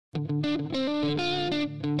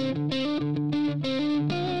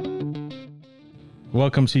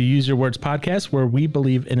Welcome to Use Your Words podcast, where we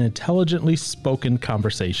believe in intelligently spoken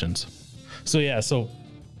conversations. So you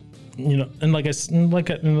know, and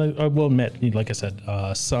I will admit, like I said,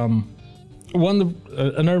 I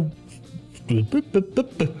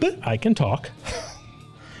can talk,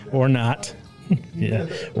 or not, yeah,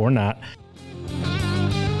 or not.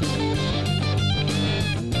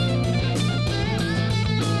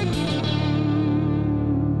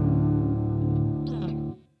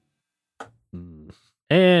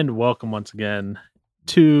 And welcome once again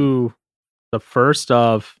to the first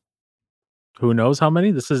of who knows how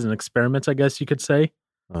many. This is an experiment, I guess you could say.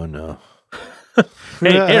 Oh, no.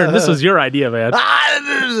 Hey, Aaron, this was your idea, man.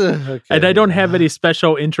 Okay. And I don't have any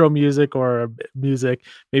special intro music or music.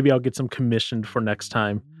 Maybe I'll get some commissioned for next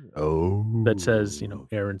time. Oh. That says,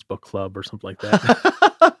 Aaron's Book Club or something like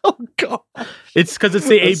that. Oh, God. It's because it's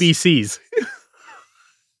the ABCs.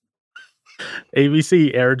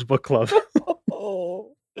 ABC, Aaron's Book Club.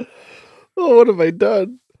 Oh, what have I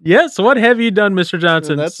done? Yes, what have you done, Mr.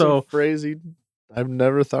 Johnson? Man, that's so phrasing. I've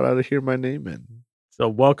never thought I'd hear my name in. So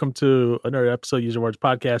welcome to another episode of Use Your Words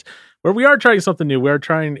podcast, where we are trying something new. We're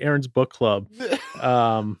trying Aaron's Book Club.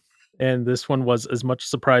 And this one was as much a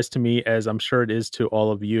surprise to me as I'm sure it is to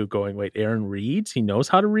all of you, going, wait, Aaron reads? He knows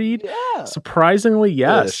how to read? Yeah. Surprisingly,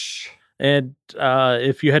 yes. Ish. And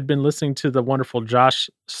if you had been listening to the wonderful Josh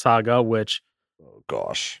saga, which Oh,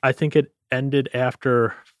 gosh. I think it ended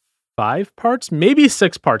after 5 parts, maybe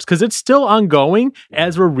 6 parts, because it's still ongoing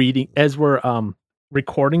as we're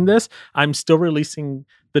recording this. I'm still releasing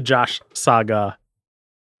the Josh saga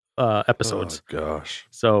episodes. Oh, gosh.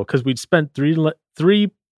 So, because we'd spent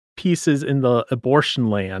three pieces in the abortion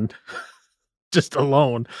land just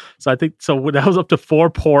alone. So I think that was up to 4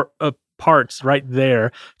 parts right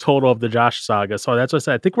there total of the Josh saga. So that's what I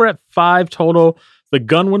said. I think we're at 5 total. The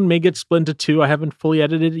gun one may get split into 2. I haven't fully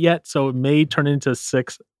edited it yet, so it may turn into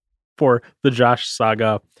 6 for the Josh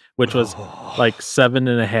saga, which was like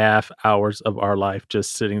 7.5 hours of our life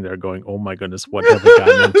just sitting there going, oh my goodness, what have we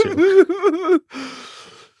gotten into?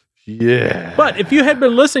 Yeah. But if you had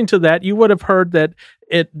been listening to that, you would have heard that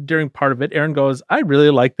during part of it, Aaron goes, I really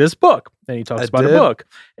like this book. And he talks about a book.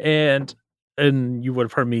 And you would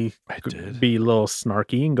have heard me be a little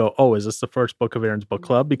snarky and go, oh, is this the first book of Aaron's Book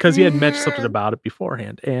Club? Because he had mentioned something about it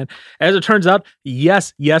beforehand. And as it turns out,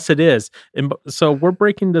 yes, it is. And so we're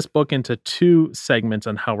breaking this book into 2 segments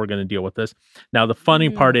on how we're going to deal with this. Now, the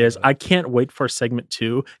funny part is I can't wait for segment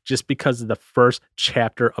 2 just because of the first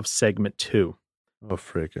chapter of segment 2. Oh,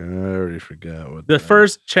 frick. I already forgot what the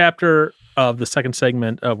first chapter of the second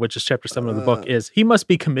segment, which is chapter 7 of the book, is he must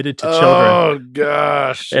be committed to children. Oh,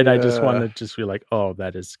 gosh. And I just want to be like, oh,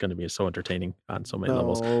 that is going to be so entertaining on so many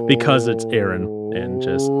levels because it's Aaron and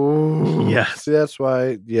just, yes. See, that's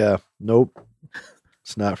why, nope.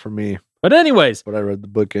 It's not for me. But anyways. But I read the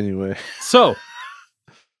book anyway. So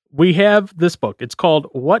we have this book. It's called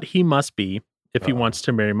What He Must Be If He Wants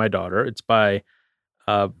to Marry My Daughter. It's by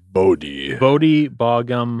Bodhi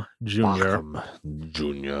Bogum Jr.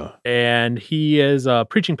 And he is a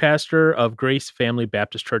preaching pastor of Grace Family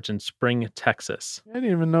Baptist Church in Spring, Texas. I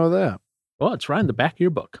didn't even know that. Well, it's right in the back of your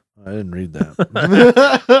book. I didn't read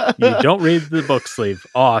that. You don't read the book sleeve.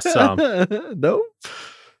 Awesome. No.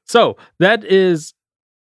 So that is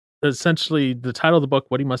essentially the title of the book,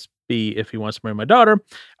 What He Must Be If He Wants to Marry My Daughter.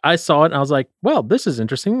 I saw it and I was like, well, this is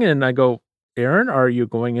interesting. And I go, Aaron, are you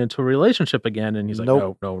going into a relationship again? And he's like,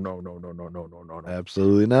 nope. No.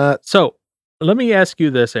 Absolutely not. So let me ask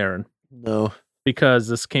you this, Aaron. No. Because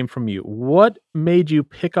this came from you. What made you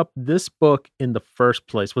pick up this book in the first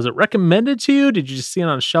place? Was it recommended to you? Did you just see it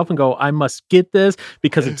on a shelf and go, I must get this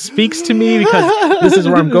because it speaks to me because this is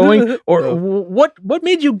where I'm going? Or what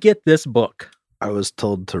made you get this book? I was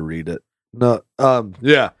told to read it. No.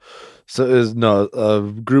 Yeah. So it was a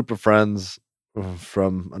group of friends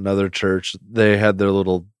from another church. They had their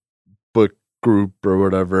little book group or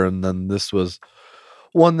whatever, and then this was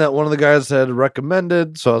one that one of the guys had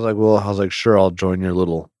recommended. So I was like, sure, I'll join your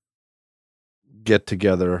little get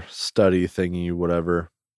together study thingy, whatever.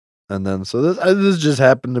 And then so this just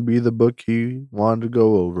happened to be the book he wanted to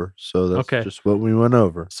go over. So that's just what we went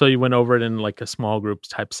over. So you went over it in like a small group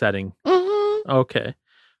type setting. Mm-hmm. Okay,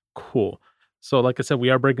 cool. So like I said,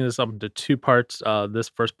 we are breaking this up into 2 parts. This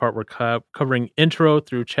first part, we're covering intro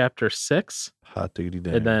through chapter 6. Hot diggity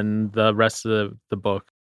dang. And then the rest of the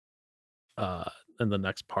book in the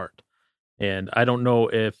next part. And I don't know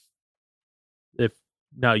if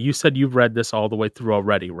now you said you've read this all the way through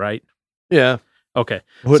already, right? Yeah. Okay.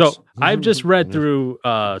 So I've just read through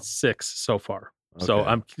 6 so far. Okay. So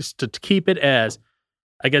I'm just to keep it as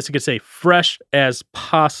I guess you could say, fresh as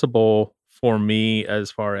possible for me as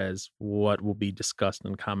far as what will be discussed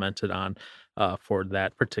and commented on for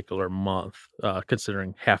that particular month.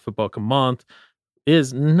 Considering half a book a month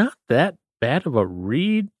is not that bad of a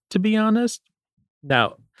read, to be honest.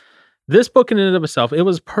 Now, this book in and of itself, it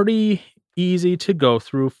was pretty easy to go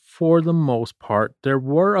through for the most part. There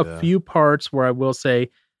were a few parts where I will say,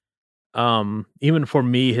 even for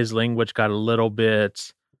me, his language got a little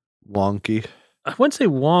bit wonky. I wouldn't say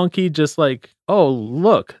wonky, just like, oh,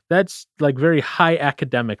 look, that's like very high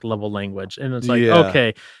academic level language. And it's like,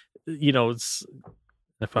 okay, it's,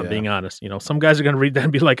 if I'm being honest, some guys are going to read that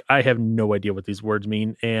and be like, I have no idea what these words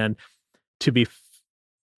mean. And to be,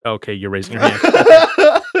 okay, you're raising your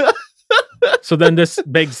hand. So then this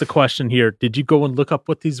begs the question here. Did you go and look up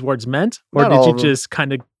what these words meant? Or did you just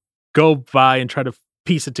kind of go by and try to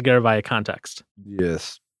piece it together via context?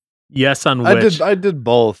 Yes, on which? I did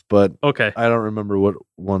both, but okay, I don't remember what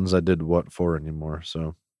ones I did what for anymore.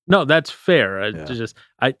 So no, that's fair.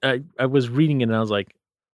 I was reading it and I was like,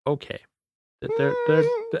 okay, there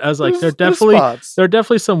are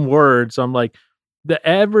definitely some words. I'm like, the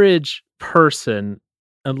average person,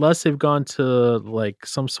 unless they've gone to like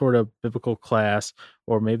some sort of biblical class,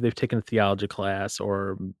 or maybe they've taken a theology class,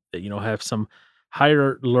 or have some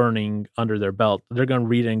higher learning under their belt, they're going to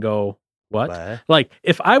read it and go, what? Like,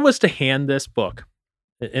 if I was to hand this book,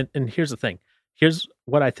 and here's the thing, here's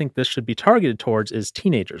what I think this should be targeted towards is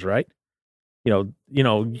teenagers, right?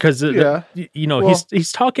 Because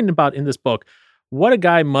he's talking about in this book what a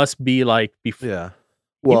guy must be like before. Yeah.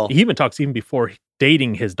 Well, he even talks even before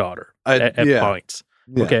dating his daughter at points.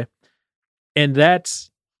 Yeah. Okay, and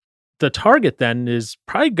that's the target. Then is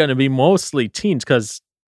probably going to be mostly teens because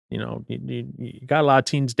you got a lot of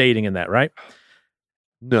teens dating in that, right?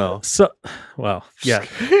 No. So, well, yeah.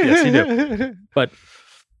 Yes, you do. But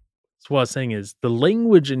what I was saying is the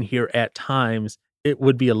language in here at times, it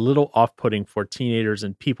would be a little off-putting for teenagers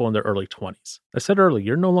and people in their early 20s. I said earlier,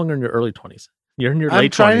 you're no longer in your early 20s. You're in your late 20s. I'm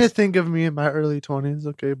trying to think of me in my early 20s,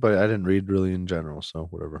 okay? But I didn't read really in general, so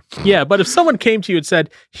whatever. Yeah, but if someone came to you and said,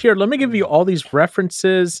 here, let me give you all these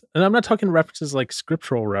references, and I'm not talking references like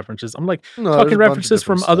scriptural references. I'm like talking references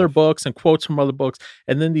from other books and quotes from other books,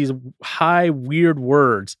 and then these high, weird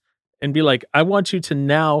words, and be like, I want you to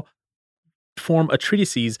now form a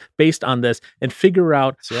treatise based on this and figure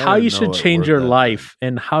out how you should change your life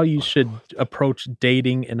and how you should approach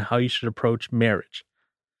dating and how you should approach marriage.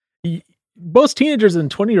 Most teenagers and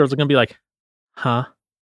 20-year-olds are going to be like, huh?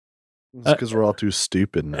 Because we're all too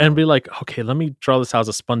stupid now. And be like, okay, let me draw this out as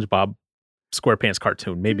a SpongeBob SquarePants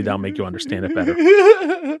cartoon. Maybe that'll make you understand it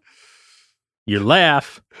better. You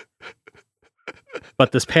laugh.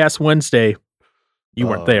 But this past Wednesday, you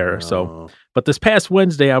weren't there. No. But this past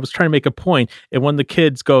Wednesday, I was trying to make a point. And when the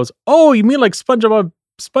kids goes, oh, you mean like SpongeBob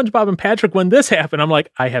and Patrick when this happened? I'm like,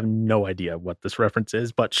 I have no idea what this reference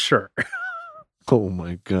is, but sure. Oh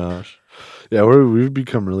my gosh. Yeah, we've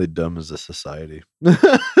become really dumb as a society.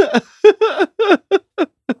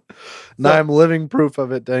 Now I'm living proof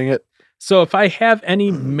of it, dang it. So if I have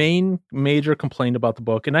any major complaint about the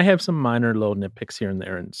book, and I have some minor little nitpicks here and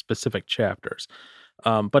there in specific chapters,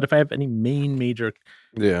 but if I have any major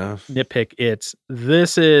nitpick,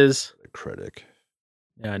 this is the critic.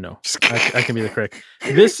 Yeah, I know. I can be the critic.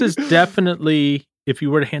 This is definitely, if you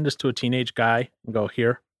were to hand this to a teenage guy and go,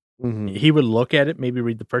 here, he would look at it, maybe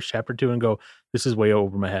read the first chapter or two and go, this is way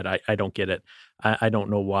over my head. I don't get it. I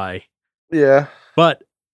don't know why. Yeah. But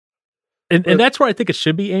that's where I think it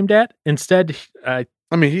should be aimed at. Instead, I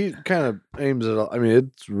mean, he kind of aims it. I mean, it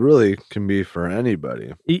really can be for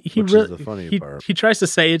anybody. Which is the funny part. He tries to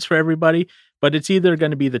say it's for everybody, but it's either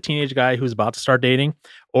going to be the teenage guy who's about to start dating,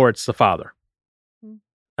 or it's the father.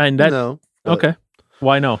 And that okay,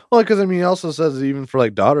 why no? Well, because I mean, he also says even for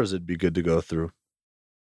like daughters, it'd be good to go through.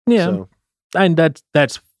 Yeah, and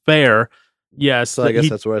that's fair. Yes, so I guess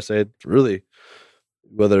that's where I say it's really,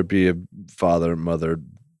 whether it be a father, mother,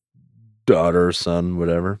 daughter, son,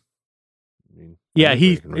 whatever. I mean,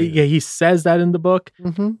 he says that in the book,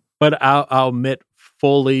 but I'll admit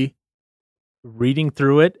fully reading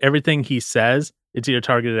through it, everything he says, it's either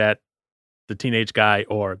targeted at the teenage guy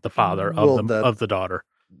or the father of the daughter.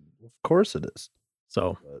 Of course it is.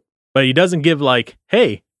 So, but he doesn't give like,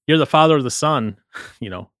 hey, you're the father of the son,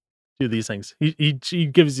 do these things. He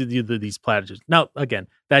gives you these platitudes. Now, again,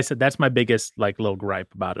 that's my biggest like little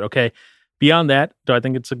gripe about it. Okay. Beyond that, do I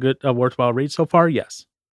think it's a worthwhile read so far? Yes.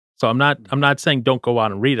 So I'm not saying don't go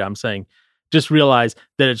out and read it. I'm saying just realize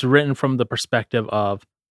that it's written from the perspective of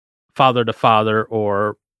father to father,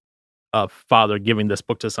 or a father giving this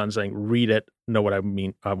book to son saying, read it, know what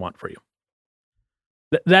I want for you.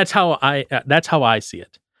 That's how I see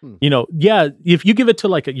it. Yeah, if you give it to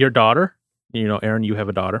like your daughter, Aaron, you have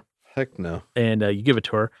a daughter. Heck no. And you give it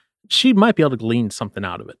to her, she might be able to glean something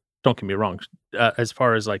out of it. Don't get me wrong. As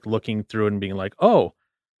far as like looking through it and being like, oh,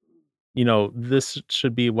 this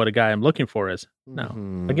should be what a guy I'm looking for is. Now,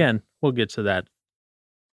 again, we'll get to that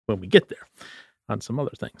when we get there on some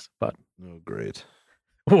other things. But oh, great.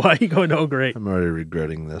 Why are you going, oh, great? I'm already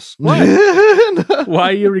regretting this. Why? Why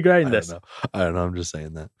are you regretting this? I don't know. I'm just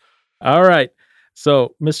saying that. All right.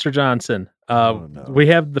 So, Mr. Johnson, we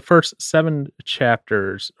have the first 7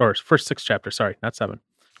 chapters, or first 6 chapters. Sorry, not 7.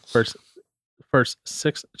 First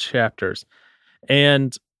 6 chapters.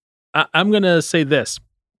 And I'm going to say this.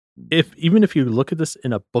 Even if you look at this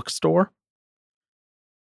in a bookstore,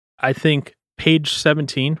 I think page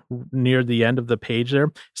 17, near the end of the page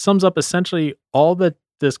there, sums up essentially all that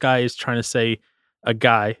this guy is trying to say a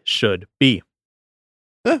guy should be.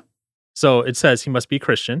 Huh. So it says he must be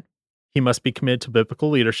Christian. He must be committed to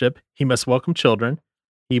biblical leadership. He must welcome children.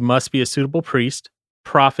 He must be a suitable priest,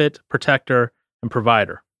 prophet, protector, and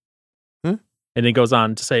provider. Huh? And it goes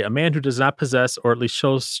on to say, a man who does not possess or at least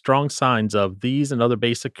shows strong signs of these and other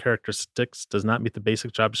basic characteristics does not meet the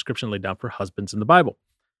basic job description laid down for husbands in the Bible.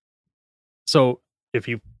 So if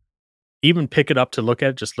you even pick it up to look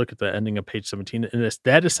at it, just look at the ending of page 17. And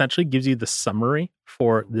that essentially gives you the summary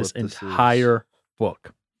for this entire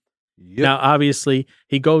book. Yep. Now, obviously,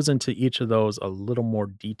 he goes into each of those a little more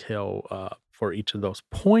detail for each of those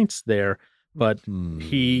points there, but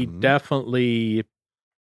he definitely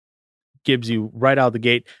gives you right out of the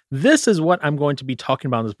gate, this is what I'm going to be talking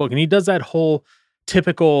about in this book. And he does that whole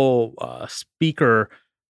typical speaker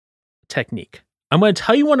technique. I'm going to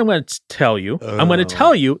tell you what I'm going to tell you. I'm going to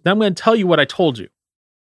tell you, then I'm going to tell you what I told you.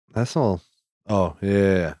 That's all. Oh,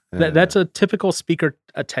 yeah. That's a typical speaker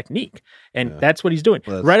technique. And that's what he's doing.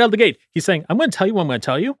 Right out of the gate. He's saying, I'm going to tell you what I'm going to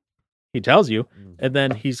tell you. He tells you, and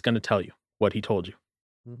then he's going to tell you what he told you.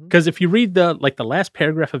 Because if you read the last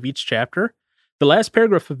paragraph of each chapter, the last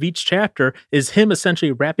paragraph of each chapter is him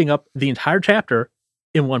essentially wrapping up the entire chapter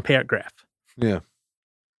in one paragraph. Yeah.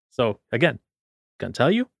 So again, gonna tell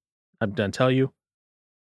you, I'm gonna tell you.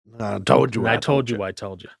 I told you. I told you. I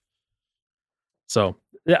told you. So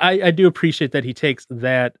I do appreciate that he takes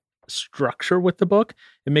that structure with the book.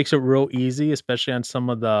 It makes it real easy, especially on some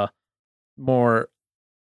of the more,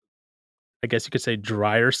 I guess you could say,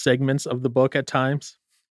 drier segments of the book at times.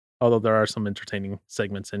 Although there are some entertaining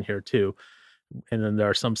segments in here too. And then there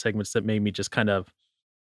are some segments that made me just kind of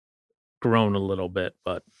groan a little bit,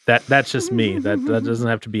 but that's just me. That doesn't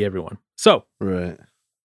have to be everyone. So, right.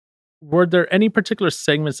 Were there any particular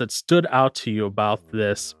segments that stood out to you about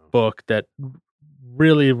this book that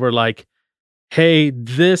really were like, hey,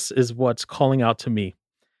 this is what's calling out to me?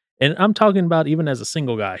 And I'm talking about even as a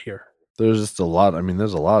single guy here. There's just a lot. I mean,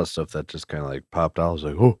 there's a lot of stuff that just kind of like popped out. I was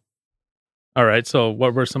like, oh. All right. So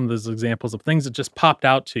what were some of those examples of things that just popped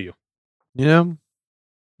out to you? Yeah,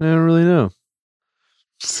 I don't really know.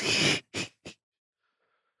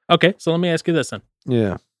 Okay, so let me ask you this then.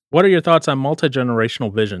 Yeah. What are your thoughts on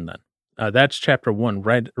multi-generational vision then? That's chapter 1.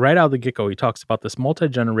 Right out of the get-go, he talks about this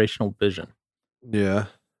multi-generational vision. Yeah.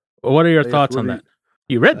 What are your thoughts on that?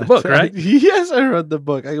 You read the book, right? Yes, I read the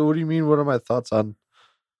book. What do you mean? What are my thoughts on?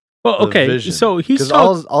 Well, okay, vision? So he's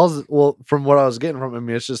well, from what I was getting from him,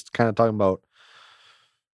 it's just kind of talking about.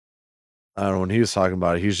 I don't know, when he was talking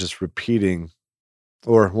about it, he was just repeating,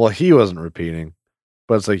 he wasn't repeating,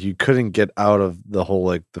 but it's like you couldn't get out of the whole,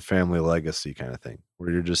 like, the family legacy kind of thing, where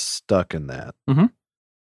you're just stuck in that. Mm-hmm.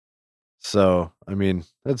 So, I mean,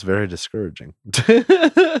 that's very discouraging.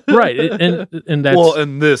 Right. And that's... Well,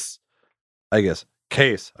 in this, I guess,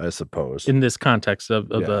 case, I suppose. In this context of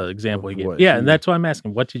the example he gave. Yeah, and that's why I'm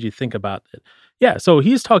asking, what did you think about it? Yeah, so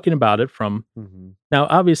he's talking about it from... Now,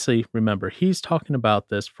 obviously, remember, he's talking about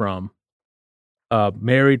this from a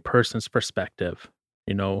married person's perspective,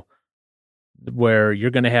 where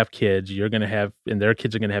you're going to have kids, and their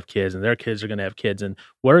kids are going to have kids, and their kids are going to have kids, and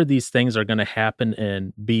where these things are going to happen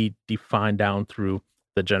and be defined down through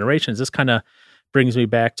the generations. This kind of brings me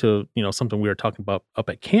back to, something we were talking about up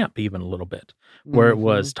at camp even a little bit, where it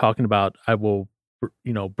was talking about, I will,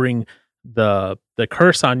 bring the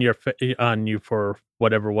curse on you for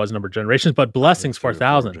whatever was number of generations, but blessings for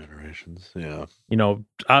 1,000 generations. Yeah.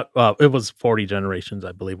 It was 40 generations,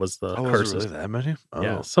 I believe, was the curse. Was it really that many? Oh.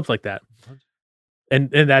 Yeah, something like that. And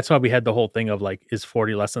that's why we had the whole thing of like, is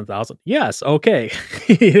 40 less than 1,000? Yes. Okay.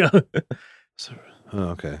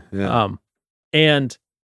 Okay. Yeah. And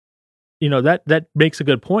that makes a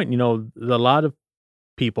good point. A lot of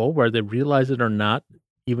people, where they realize it or not,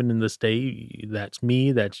 even in this day, that's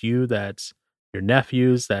me, that's you, that's your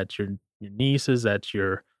nephews, that's your nieces, that's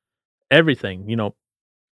your everything.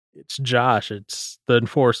 it's Josh, it's the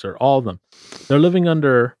enforcer, all of them. They're living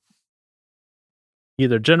under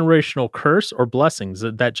either generational curse or blessings,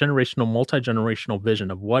 that generational, multi-generational vision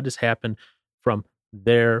of what has happened from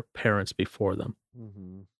their parents before them.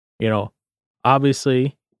 Mm-hmm. You know,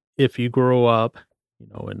 obviously, if you grow up,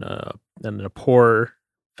 in a poor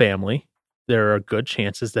family, there are good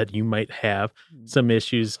chances that you might have some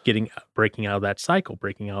issues breaking out of that cycle,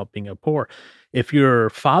 breaking out being a poor. If you're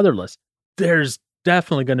fatherless, there's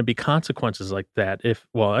definitely going to be consequences like that.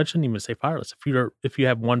 I shouldn't even say fatherless. If you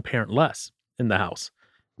have one parent less in the house,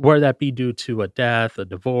 whether that be due to a death, a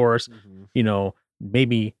divorce,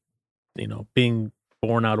 maybe, being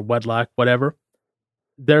born out of wedlock, whatever,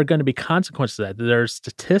 there are going to be consequences to that. There's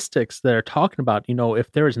statistics that are talking about,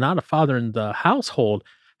 if there is not a father in the household,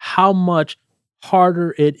 how much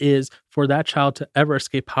harder it is for that child to ever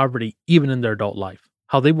escape poverty, even in their adult life.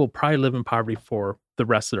 How they will probably live in poverty for the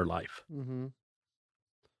rest of their life. Mm-hmm.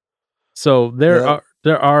 So there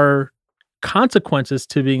are consequences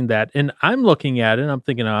to being that. And I'm looking at it and I'm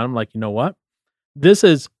thinking, I'm like, you know what? This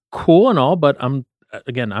is cool and all, but I'm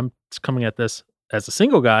coming at this as a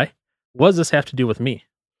single guy. What does this have to do with me?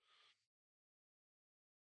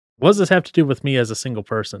 What does this have to do with me as a single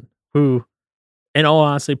person who, in all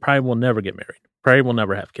honesty, probably will never get married, probably will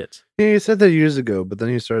never have kids? Yeah, you said that years ago, but then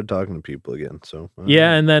you started talking to people again. So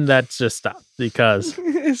yeah, and then that's just stopped because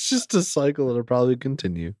it's just a cycle that'll probably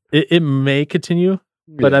continue. It may continue,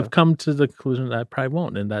 but I've come to the conclusion that I probably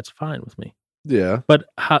won't, and that's fine with me. Yeah. But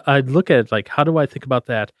I look at it like, how do I think about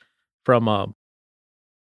that from a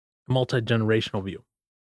multi-generational view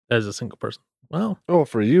as a single person? Well,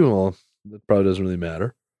 for you, that probably doesn't really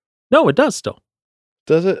matter. No, it does still.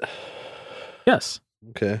 Does it? Yes.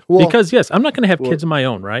 Okay. Well, because yes, I'm not going to have kids of my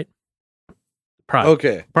own, right? Probably.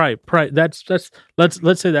 Okay. Probably.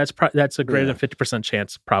 Let's say that's a greater than 50%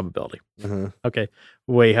 chance probability. Uh-huh. Okay,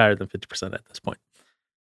 way higher than 50% at this point.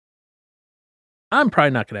 I'm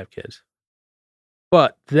probably not going to have kids,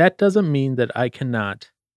 but that doesn't mean that I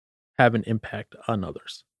cannot have an impact on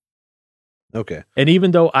others. Okay. And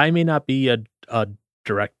even though I may not be a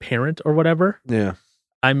direct parent or whatever,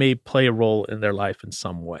 I may play a role in their life in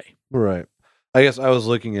some way. Right. I guess I was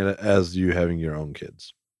looking at it as you having your own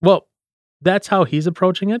kids. Well, that's how he's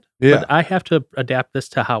approaching it. Yeah. But I have to adapt this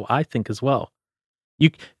to how I think as well.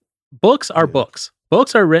 Books are books.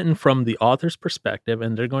 Books are written from the author's perspective,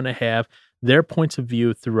 and they're going to have their points of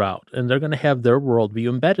view throughout, and they're going to have their worldview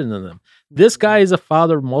embedded in them. This guy is a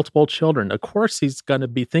father of multiple children. Of course, he's going to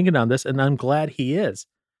be thinking on this, and I'm glad he is.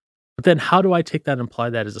 But then how do I take that and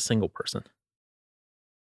apply that as a single person?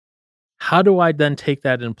 How do I then take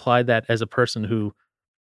that and apply that as a person who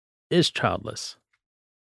is childless,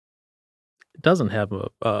 doesn't have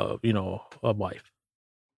a wife?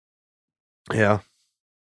 Yeah.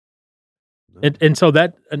 And so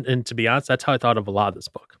that, and to be honest, that's how I thought of a lot of this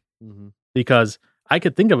book, because I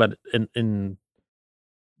could think of it in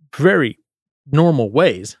very normal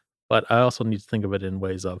ways, but I also need to think of it in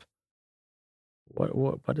ways of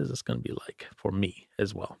what is this going to be like for me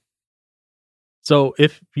as well. So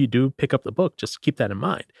if you do pick up the book, just keep that in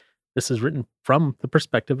mind. This is written from the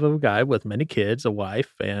perspective of a guy with many kids, a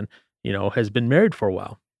wife, and has been married for a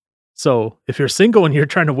while. So if you're single and you're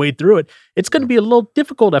trying to wade through it, it's going to be a little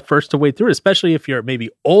difficult at first to wade through it, especially if you're maybe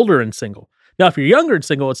older and single. Now, if you're younger and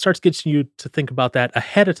single, it starts getting you to think about that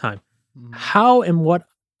ahead of time. How and what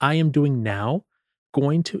I am doing now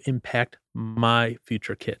going to impact my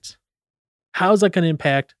future kids? How is that going to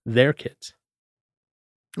impact their kids?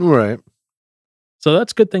 Right. So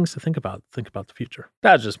that's good things to think about. Think about the future.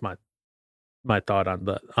 That's just my thought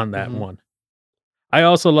on that one. I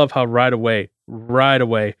also love how right away,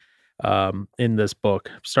 in this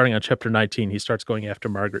book, starting on chapter 19, he starts going after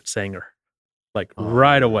Margaret Sanger,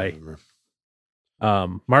 right away.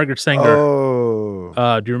 Margaret Sanger.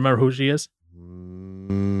 Do you remember who she is?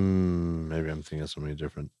 Maybe I'm thinking of somebody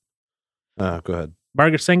different. Go ahead.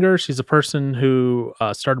 Margaret Sanger. She's a person who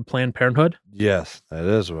started Planned Parenthood. Yes, that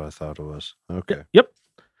is what I thought it was. Okay. Yep.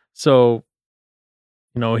 So,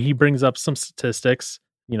 he brings up some statistics.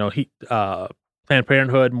 Planned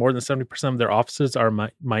Parenthood, more than 70% of their offices are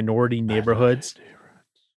minority neighborhoods.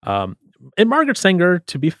 And Margaret Sanger,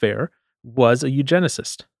 to be fair, was a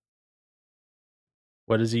eugenicist.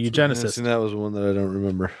 What is a eugenicist? That was one that I don't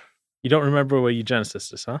remember. You don't remember what a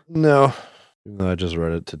eugenicist is, huh? No. Even though I just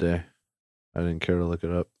read it today. I didn't care to look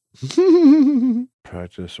it up.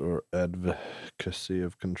 Practice or advocacy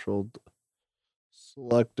of controlled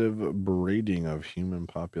selective breeding of human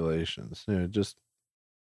populations.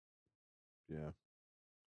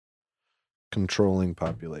 Controlling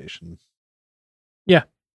population. Yeah.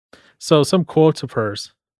 So some quotes of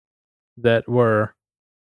hers that were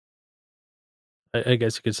I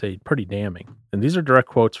guess you could say pretty damning. And these are direct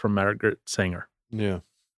quotes from Margaret Sanger. Yeah.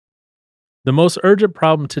 The most urgent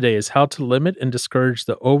problem today is how to limit and discourage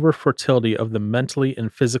the over-fertility of the mentally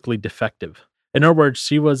and physically defective. In other words,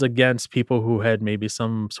 she was against people who had maybe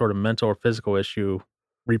some sort of mental or physical issue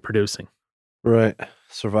reproducing. Right.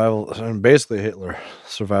 Survival, and basically Hitler,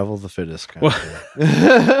 survival of the fittest kind of thing.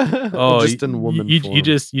 Just in woman form. You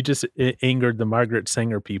just angered the Margaret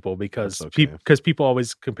Sanger people because people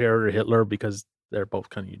always compare her to Hitler because they're both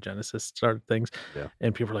kind of eugenicists sort of things. Yeah.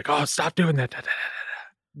 And people are like, "Oh, stop doing that."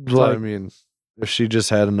 Well, I mean, if she just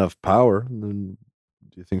had enough power, then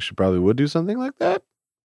do you think she probably would do something like that?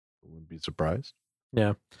 I wouldn't be surprised.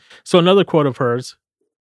 Yeah. So another quote of hers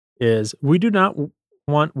is, "We do not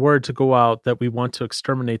want word to go out that we want to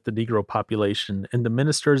exterminate the Negro population, and the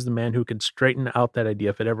minister is the man who can straighten out that idea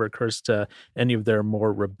if it ever occurs to any of their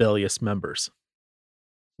more rebellious members."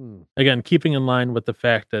 Again, keeping in line with the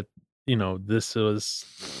fact that, this was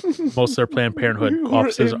most of their Planned Parenthood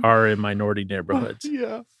offices are in minority neighborhoods.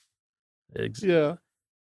 Yeah. Yeah.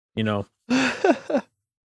 In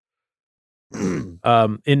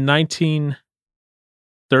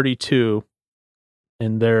 1932,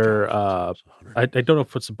 in their I don't know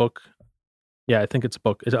if it's a book. Yeah, I think it's a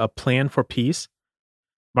book. It's A Plan for Peace.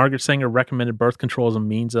 Margaret Sanger recommended birth control as a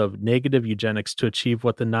means of negative eugenics to achieve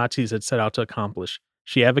what the Nazis had set out to accomplish.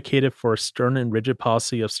 She advocated for a stern and rigid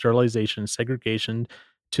policy of sterilization and segregation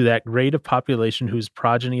to that grade of population whose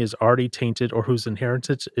progeny is already tainted or whose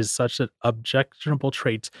inheritance is such that objectionable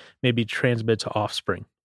traits may be transmitted to offspring.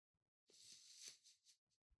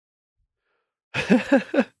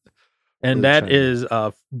 And that is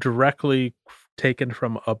directly taken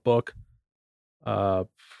from a book. What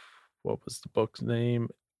was the book's name?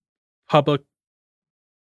 Public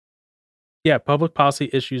Policy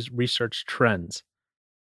Issues Research Trends.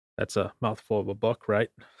 That's a mouthful of a book, right?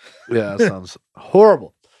 Yeah, that sounds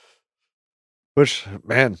horrible. Which,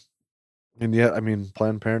 man, and yet, I mean,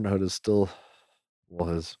 Planned Parenthood is still,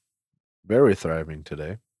 is very thriving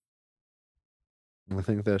today. I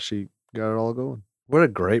think that she got it all going. What a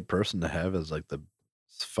great person to have as like the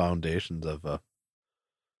foundations of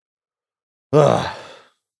yep.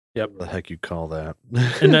 What the heck you call that?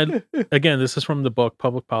 And then again, this is from the book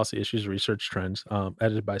Public Policy Issues Research Trends,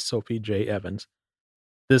 edited by Sophie J. Evans.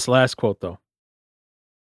 This last quote, though.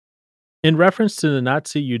 In reference to the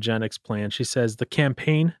Nazi eugenics plan, she says the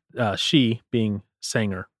campaign, she being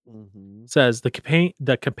Sanger, says the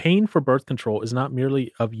campaign for birth control is not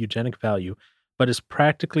merely of eugenic value, but is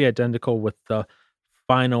practically identical with the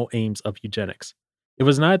final aims of eugenics. It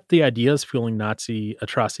was not the ideas fueling Nazi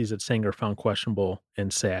atrocities that Sanger found questionable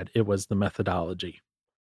and sad. It was the methodology.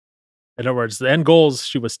 In other words, the end goals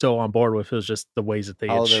she was still on board with. It was just the ways that they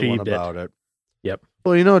achieved it. Yep.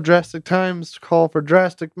 Well, drastic times call for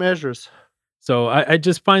drastic measures. So I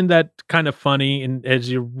just find that kind of funny. And as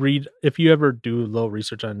you read, if you ever do a little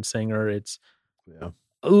research on Sanger, it's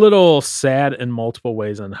a little sad in multiple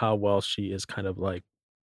ways on how well she is kind of like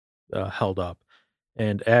held up.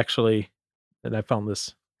 And actually, and I found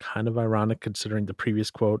this kind of ironic considering the previous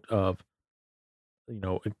quote of,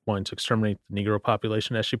 wanting to exterminate the Negro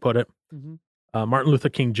population, as she put it. Martin Luther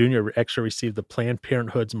King Jr. actually received the Planned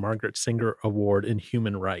Parenthood's Margaret Sanger Award in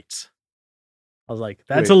Human Rights. I was like,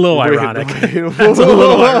 that's a little ironic. That's a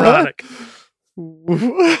little ironic.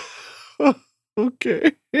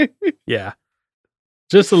 Okay. Yeah.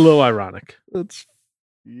 Just a little ironic.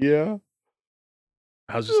 Yeah.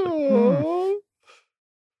 I was just like,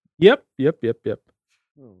 Yep.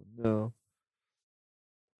 Oh, no.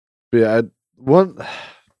 But yeah,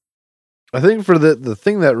 I think for the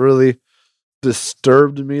thing that really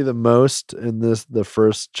disturbed me the most in the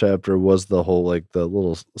first chapter was the whole, like, the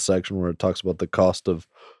little section where it talks about the cost of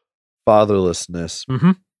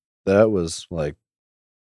fatherlessness. That was like,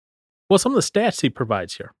 well, some of the stats he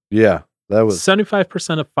provides here. Yeah, that was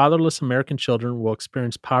 75% of fatherless American children will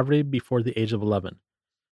experience poverty before the age of 11,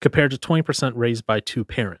 compared to 20% raised by two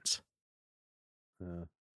parents.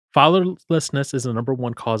 Fatherlessness is the number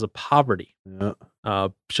one cause of poverty.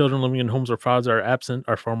 Children living in homes where fathers are absent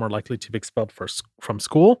are far more likely to be expelled from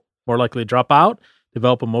school, more likely to drop out,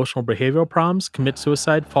 develop emotional behavioral problems, commit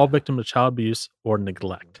suicide, fall victim to child abuse, or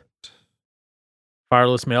neglect.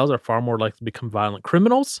 Fatherless males are far more likely to become violent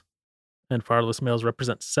criminals, and fatherless males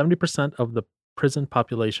represent 70% of the prison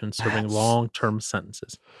population serving long-term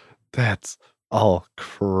sentences. That's all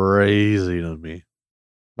crazy to me.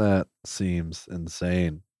 That seems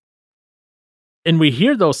insane. And we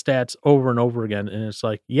hear those stats over and over again, and it's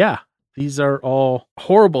like, yeah, these are all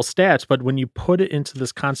horrible stats, but when you put it into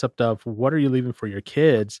this concept of what are you leaving for your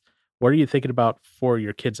kids, what are you thinking about for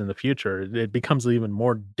your kids in the future? It becomes an even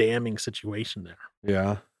more damning situation there.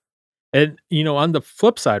 Yeah. And, on the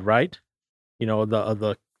flip side, right?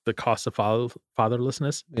 The cost of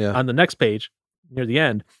fatherlessness. Yeah. On the next page, near the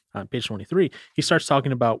end, on page 23, he starts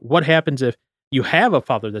talking about what happens if you have a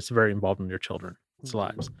father that's very involved in your children's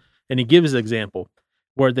lives. And he gives an example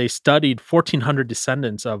where they studied 1,400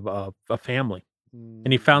 descendants of a family.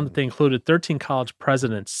 And he found that they included 13 college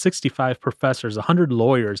presidents, 65 professors, 100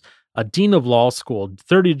 lawyers, a dean of law school,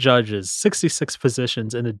 30 judges, 66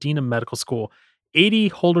 physicians, and a dean of medical school, 80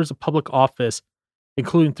 holders of public office,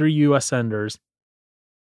 including 3 U.S. senators,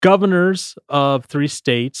 governors of 3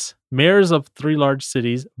 states, mayors of 3 large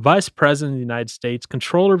cities, vice president of the United States,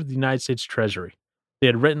 controller of the United States Treasury. They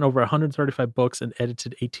had written over 135 books and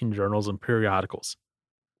edited 18 journals and periodicals.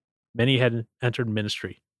 Many had entered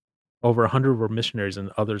ministry. Over 100 were missionaries and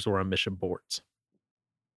others were on mission boards.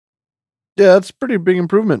 Yeah, that's a pretty big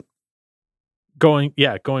improvement. Going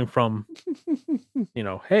from,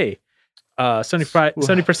 hey,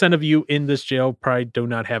 70% of you in this jail probably do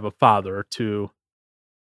not have a father, to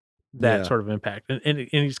that sort of impact. And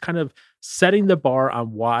he's kind of setting the bar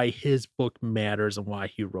on why his book matters and why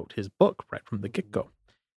he wrote his book right from the get-go.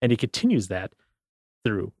 And he continues that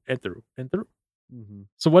through and through and through. Mm-hmm.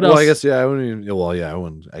 So what else? I guess, I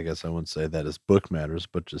wouldn't say that his book matters,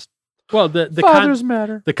 but just the fathers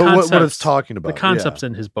matter. The concepts, what it's talking about. The concepts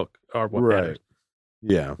in his book are what matters.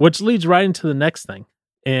 Yeah. Which leads right into the next thing.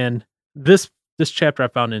 And this chapter I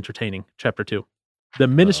found entertaining. Chapter 2. The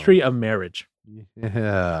ministry of marriage.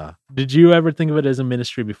 Yeah. Did you ever think of it as a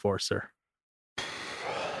ministry before, sir?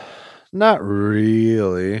 Not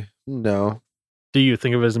really. No. Do you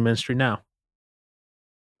think of it as a ministry now?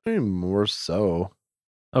 Maybe more so.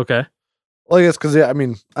 Okay. Well, I guess because, I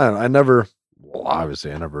don't know. I never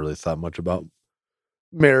really thought much about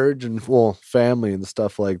marriage and family and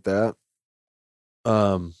stuff like that.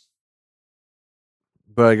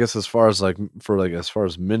 But I guess as far as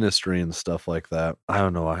ministry and stuff like that, I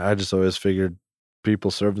don't know. I just always figured people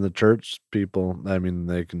serving the church, they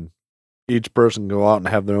can, each person go out and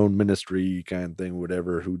have their own ministry kind of thing,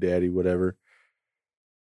 whatever, whatever.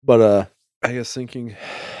 But I guess thinking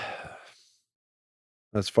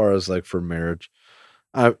as far as for marriage,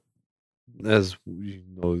 as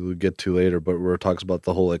we'll get to later, but where it talks about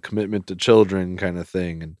the whole commitment to children kind of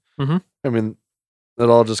thing, and it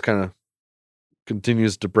all just kind of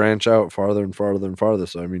continues to branch out farther and farther and farther.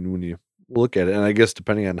 So when you look at it, and I guess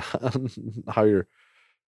depending on how your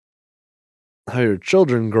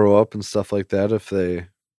children grow up and stuff like that, if they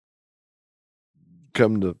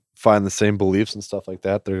come to find the same beliefs and stuff like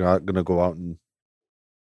that, they're not going to go out and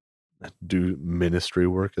do ministry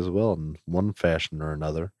work as well in one fashion or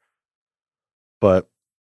another. But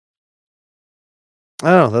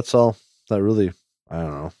I don't know. That's all that really, I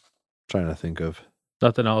don't know. I'm trying to think of.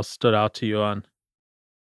 Nothing else stood out to you in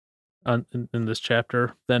this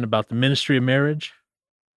chapter then about the ministry of marriage?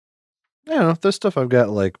 I don't know. There's stuff I've got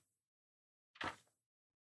I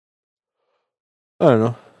don't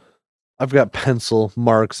know. I've got pencil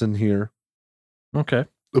marks in here. Okay.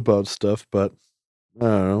 About stuff, but I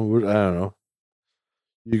don't know.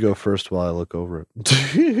 You go first while I look over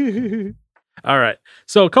it. All right.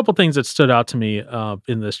 So a couple things that stood out to me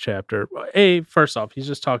in this chapter. First off, he's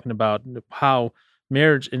just talking about how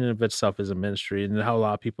marriage in and of itself is a ministry and how a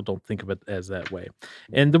lot of people don't think of it as that way.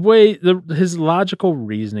 And the way his logical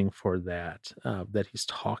reasoning for that he's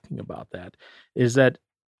talking about that is that,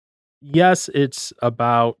 yes, it's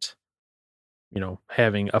about,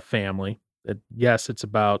 having a family. That yes, it's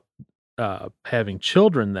about having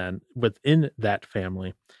children then within that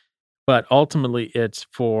family. But ultimately it's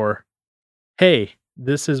for, hey,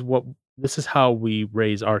 this is how we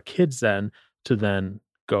raise our kids then to then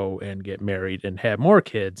go and get married and have more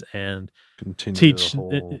kids and continue teach,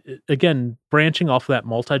 again, branching off of that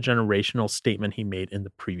multi-generational statement he made in the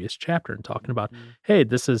previous chapter and talking about, hey,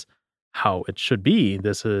 this is how it should be.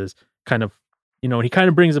 This is kind of, he kind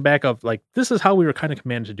of brings it back of this is how we were kind of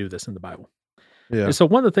commanded to do this in the Bible. Yeah. And so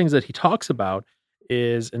one of the things that he talks about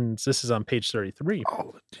is, and this is on page 33,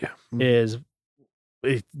 is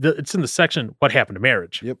it's in the section, what happened to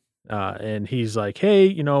marriage? Yep. And he's like,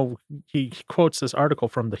 hey, he quotes this article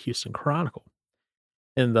from the Houston Chronicle.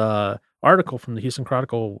 And the article from the Houston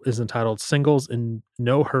Chronicle is entitled Singles in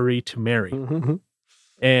No Hurry to Marry. Mm-hmm.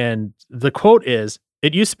 And the quote is,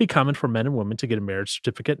 it used to be common for men and women to get a marriage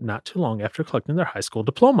certificate not too long after collecting their high school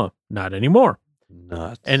diploma. Not anymore.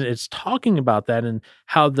 nuts. And it's talking about that and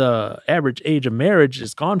how the average age of marriage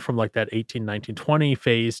has gone from like that 18, 19, 20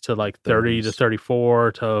 phase to like 30 to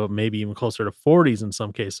 34 to maybe even closer to 40s in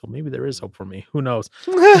some cases. So maybe there is hope for me. Who knows?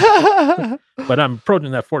 But I'm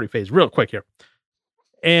approaching that 40 phase real quick here.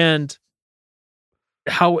 And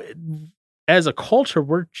how, as a culture,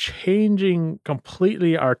 we're changing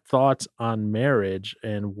completely our thoughts on marriage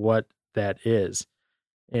and what that is.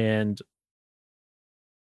 And,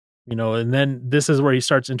 and then this is where he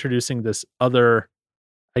starts introducing this other,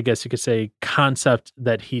 I guess you could say, concept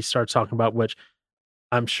that he starts talking about, which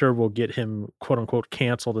I'm sure will get him, quote unquote,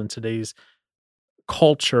 canceled in today's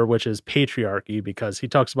culture, which is patriarchy, because he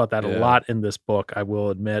talks about that a lot in this book, I will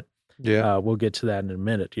admit. Yeah. We'll get to that in a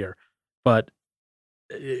minute here. But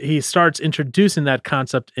he starts introducing that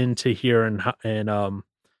concept into here and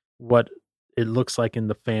what it looks like in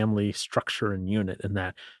the family structure and unit and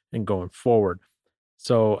that and going forward.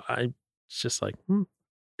 So I just like,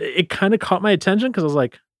 it kind of caught my attention because I was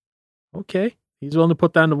like, okay, he's willing to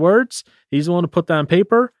put that into words. He's willing to put that on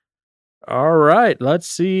paper. All right, let's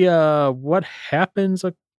see what happens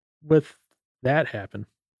with that happen.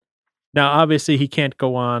 Now, obviously, he can't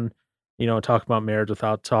go on, talk about marriage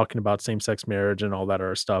without talking about same-sex marriage and all that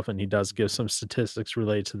other stuff. And he does give some statistics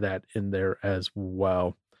related to that in there as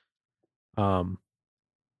well.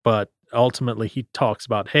 But ultimately, he talks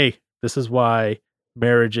about, hey, this is why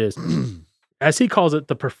marriage is, as he calls it,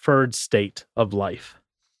 the preferred state of life.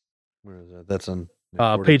 Where is that? That's on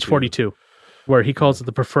page 42, where he calls it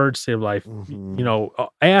the preferred state of life.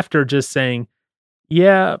 After just saying,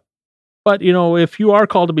 yeah, but if you are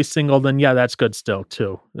called to be single, then yeah, that's good still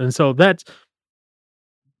too. And so that's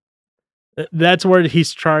where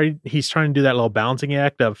he's trying to do that little balancing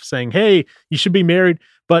act of saying, hey, you should be married,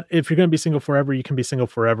 but if you're going to be single forever, you can be single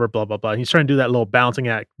forever, blah, blah, blah. He's trying to do that little balancing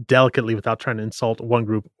act delicately without trying to insult one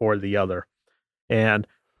group or the other. And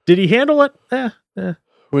did he handle it? What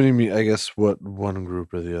do you mean? I guess what one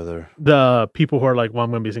group or the other? The people who are like, well,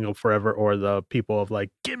 I'm going to be single forever, or the people of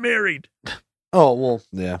like, get married. Oh, well,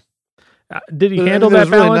 yeah. Did he handle that balance?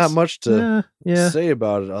 There's really not much to say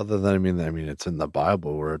about it other than, I mean, it's in the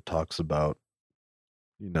Bible where it talks about,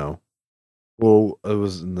 well, it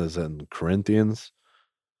was in Corinthians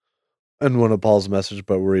and one of Paul's message,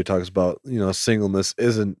 but where he talks about, singleness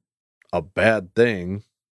isn't a bad thing.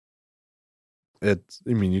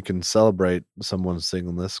 You can celebrate someone's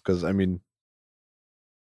singleness because,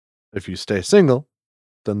 if you stay single,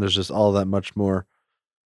 then there's just all that much more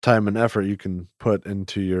time and effort you can put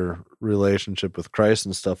into your relationship with Christ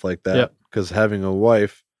and stuff like that. Because having a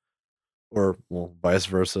wife, or vice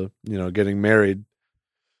versa, getting married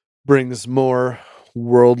brings more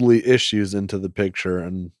worldly issues into the picture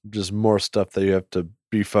and just more stuff that you have to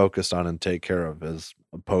be focused on and take care of, as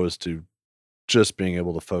opposed to just being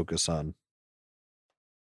able to focus on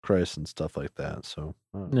Christ and stuff like that. So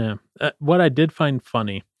what I did find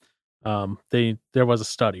funny, there was a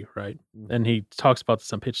study, right? And he talks about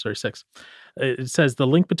this on page 36. It says the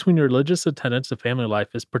link between religious attendance and family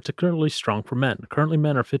life is particularly strong for men. Currently,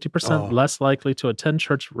 men are 50% less likely to attend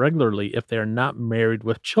church regularly if they are not married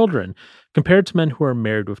with children, compared to men who are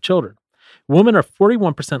married with children. Women are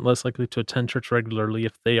 41% less likely to attend church regularly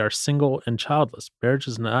if they are single and childless. Marriage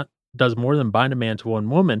does more than bind a man to one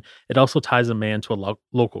woman. It also ties a man to a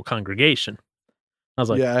local congregation. I was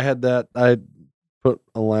like, yeah, I had that. I put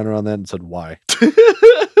a line around that and said, why?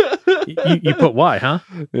 you put why, huh?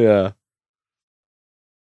 Yeah.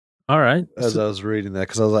 All right. As I was reading that,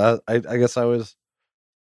 because I guess I was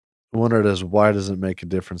wondered as why does it make a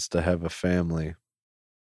difference to have a family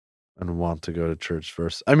and want to go to church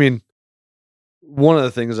first? One of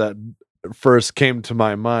the things that first came to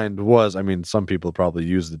my mind was, some people probably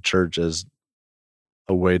use the church as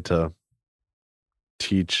a way to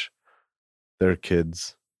teach their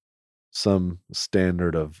kids some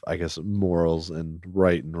standard of, I guess, morals and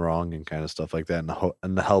right and wrong and kind of stuff like that,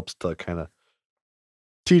 and helps to kind of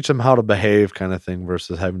teach them how to behave, kind of thing,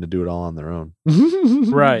 versus having to do it all on their own.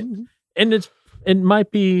 Right. And it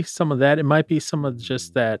might be some of that. It might be some of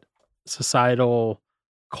just that societal,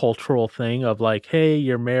 cultural thing of like, hey,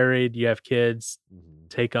 you're married, you have kids,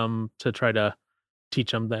 take them to try to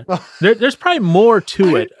teach them that. There's probably more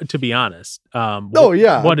to it, to be honest.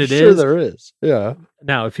 What it is. There is. Yeah.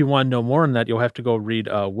 Now, if you want to know more on that, you'll have to go read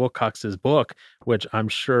Wilcox's book, which I'm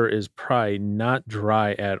sure is probably not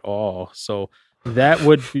dry at all. So that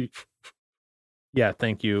would be. Yeah,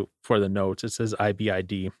 thank you for the notes. It says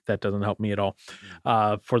IBID. That doesn't help me at all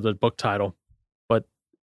for the book title. But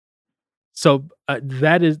so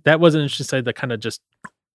that was an interesting side that kind of just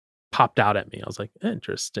popped out at me. I was like,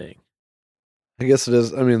 interesting. I guess it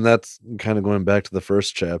is. That's kind of going back to the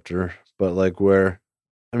first chapter, but like where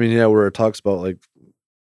it talks about like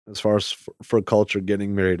as far as for culture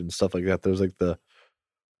getting married and stuff like that, there's like the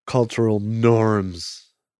cultural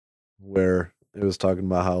norms where it was talking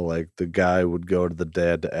about how like the guy would go to the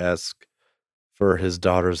dad to ask for his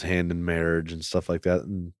daughter's hand in marriage and stuff like that,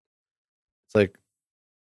 and it's like,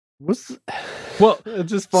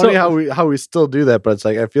 it's just funny how we still do that, but it's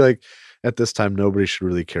like I feel like at this time nobody should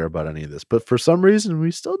really care about any of this, but for some reason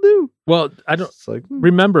we still do. Well, I don't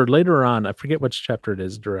remember later on. I forget which chapter it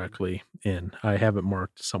is directly in. I have it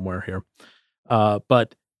marked somewhere here,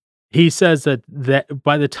 but he says that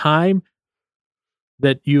by the time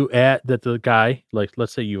that the guy, like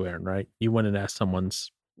let's say you, Aaron, right? You went and asked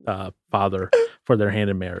someone's father for their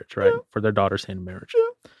hand in marriage, right? For their daughter's hand in marriage.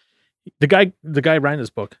 The guy writing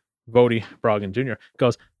this book, Vody Broggen Jr.,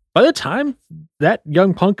 goes, by the time that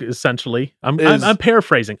young punk essentially, I'm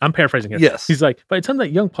paraphrasing here. Yes. He's like, by the time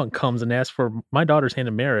that young punk comes and asks for my daughter's hand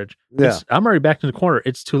in marriage, I'm already back in the corner.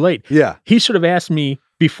 It's too late. Yeah. He should have asked me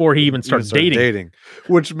before he even started dating.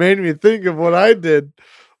 Which made me think of what I did.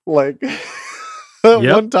 Like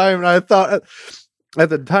one time, and I thought at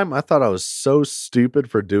the time I thought I was so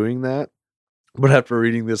stupid for doing that. But after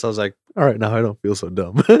reading this, I was like, all right, now I don't feel so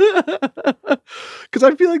dumb. Because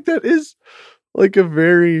I feel like that is like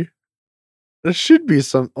should be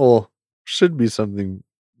something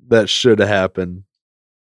that should happen,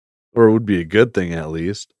 or would be a good thing at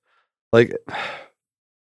least. Like, I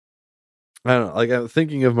don't know, like I'm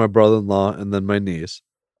thinking of my brother-in-law and then my niece.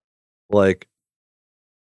 Like,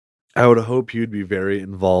 I would hope you'd be very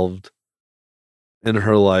involved in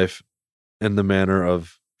her life in the manner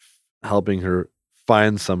of helping her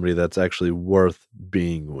find somebody that's actually worth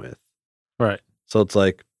being with. Right. So it's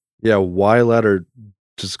like, yeah, why let her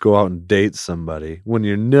just go out and date somebody when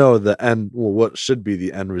you know what should be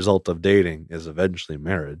the end result of dating is eventually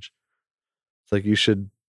marriage? It's like you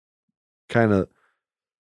should kind of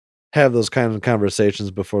have those kind of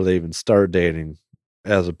conversations before they even start dating,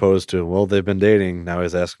 as opposed to, well, they've been dating, now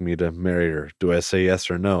he's asking me to marry her. Do I say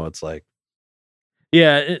yes or no? It's like,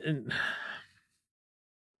 yeah.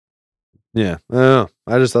 Yeah, I don't know.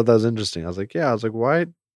 I just thought that was interesting. I was like, why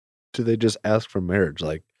do they just ask for marriage?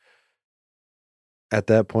 Like, at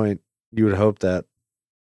that point, you would hope that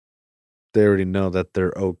they already know that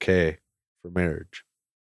they're okay for marriage.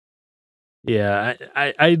 Yeah,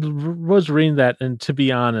 I was reading that, and to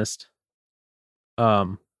be honest,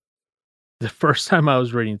 the first time I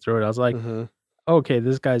was reading through it, I was like, okay,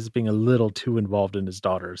 this guy's being a little too involved in his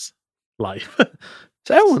daughter's life.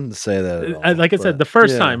 So I wouldn't say that at all, like I said, the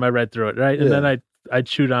first time I read through it, right? And then I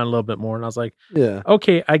chewed on a little bit more, and I was like,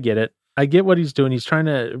 okay, I get it. I get what he's doing. He's trying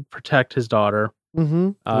to protect his daughter.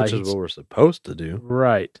 Which is what we're supposed to do.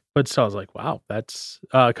 Right. But so I was like, wow, that's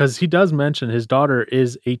because he does mention his daughter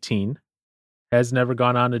is 18, has never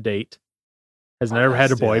gone on a date, has never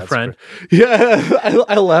had a boyfriend.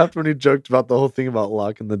 I laughed when he joked about the whole thing about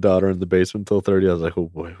locking the daughter in the basement till 30. I was like, oh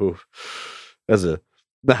boy,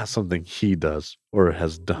 that's something he does or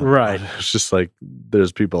has done. Right. It's just like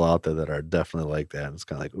there's people out there that are definitely like that. And it's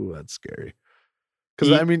kind of like, ooh, that's scary. Because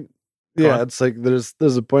it's like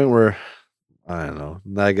there's a point where I don't know.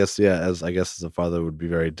 I guess as a father it would be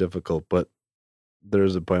very difficult, but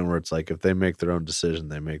there's a point where it's like if they make their own decision,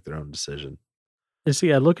 they make their own decision. And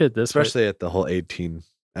see, I look at this, especially at the whole 18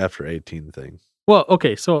 after 18 thing. Well,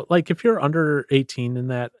 okay, so like if you're under 18 in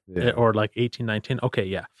that, or like 18, 19, okay,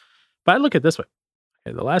 yeah. But I look at it this way.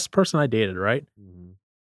 Okay, the last person I dated, right?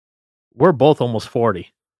 We're both almost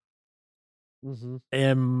 40.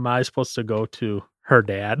 Am I supposed to go to her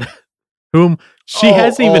dad, whom she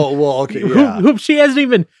hasn't even, whom she hasn't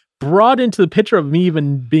even brought into the picture of me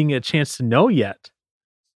even being a chance to know yet?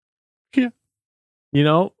 Yeah. You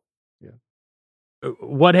know?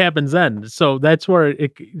 What happens then? So that's where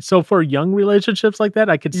so for young relationships like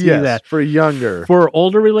that, I could see that. For younger. For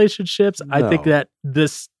older relationships, no. I think that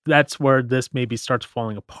that's where this maybe starts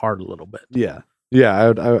falling apart a little bit. Yeah. Yeah,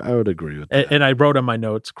 I would agree with that. And I wrote in my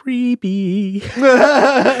notes, creepy.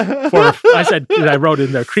 I wrote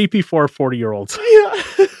in there, creepy for 40-year-olds.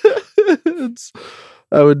 Yeah.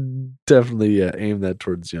 I would definitely aim that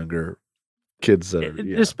towards younger kids. And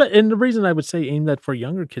the reason I would say aim that for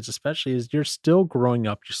younger kids especially is you're still growing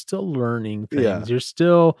up. You're still learning things.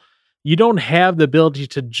 You don't have the ability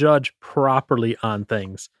to judge properly on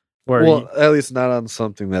things. At least not on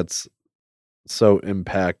something that's so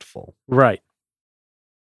impactful. Right.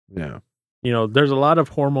 Yeah. You know, there's a lot of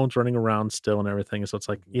hormones running around still and everything. So it's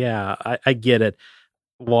like, yeah, I get it.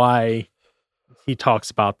 Why he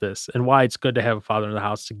talks about this and why it's good to have a father in the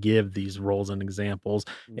house to give these roles and examples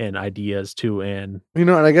and ideas to. And,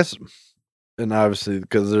 and I guess And obviously,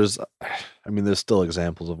 because there's still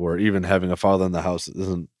examples of where even having a father in the house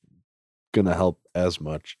isn't going to help as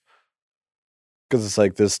much. Because it's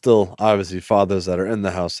like there's still obviously fathers that are in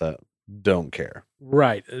the house that don't care.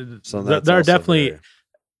 Right. So there are definitely,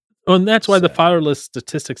 and that's why the fatherless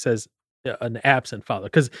statistic says an absent father.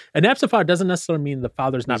 Because an absent father doesn't necessarily mean the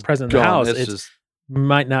father's not present in the house. It just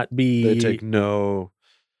might not be. They take no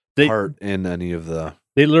part in any of the.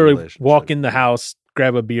 They literally walk in the house,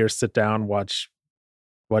 grab a beer, sit down, watch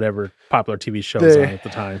whatever popular TV shows on at the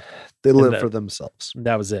time. They live for themselves.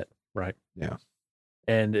 That was it. Right. Yeah.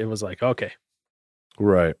 And it was like, okay.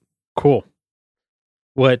 Right. Cool.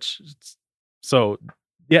 So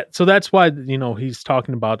that's why, he's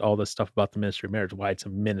talking about all this stuff about the ministry of marriage, why it's a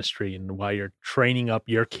ministry and why you're training up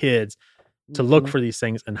your kids to look for these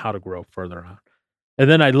things and how to grow further on. And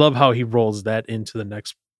then I love how he rolls that into the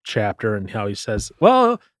next chapter and how he says,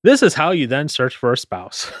 well, this is how you then search for a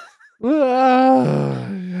spouse.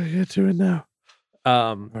 I get to it now.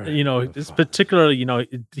 It's particularly,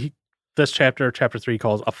 this chapter 3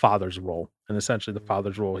 calls a father's role. And essentially the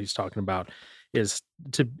father's role he's talking about is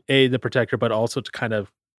to aid the protector, but also to kind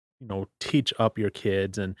of, teach up your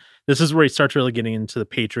kids. And this is where he starts really getting into the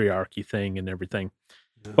patriarchy thing and everything.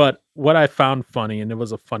 Yeah. But what I found funny, and it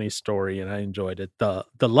was a funny story and I enjoyed it, the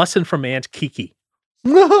lesson from Aunt Kiki.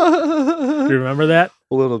 Do you remember that?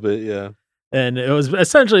 A little bit, yeah. And it was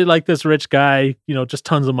essentially like this rich guy, just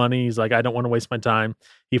tons of money. He's like, I don't want to waste my time.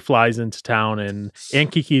 He flies into town and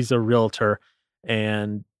Aunt Kiki's a realtor.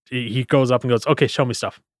 And he goes up and goes, okay, show me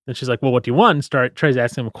stuff. And she's like, well, what do you want? And tries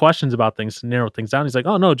asking him questions about things to narrow things down. He's like,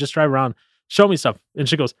 oh, no, just drive around. Show me stuff. And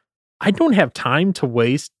she goes, I don't have time to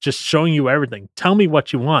waste just showing you everything. Tell me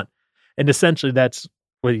what you want. And essentially that's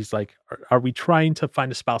what he's like, are we trying to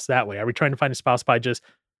find a spouse that way? Are we trying to find a spouse by just,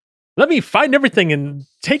 let me find everything and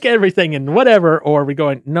take everything and whatever? Or are we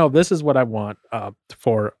going, no, this is what I want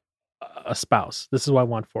for a spouse. This is what I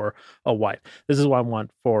want for a wife. This is what I want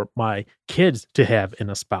for my kids to have in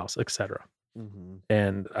a spouse, etc. Mm-hmm.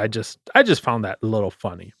 And I just found that a little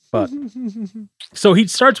funny. But so he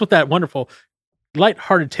starts with that wonderful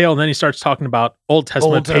lighthearted tale, and then he starts talking about Old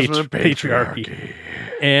Testament patriarchy.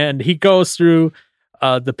 And he goes through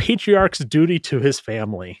the patriarch's duty to his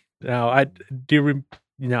family. Now,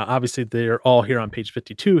 obviously they're all here on page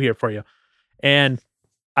 52 here for you. And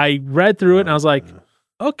I read through it and I was like,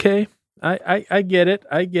 okay, I get it.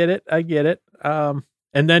 I get it. And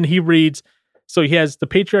then he reads, so he has the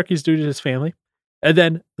patriarch's duty to his family, and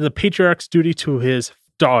then the patriarch's duty to his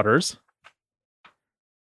daughters.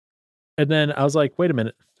 And then I was like, wait a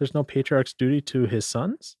minute, there's no patriarch's duty to his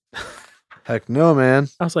sons? Heck no, man.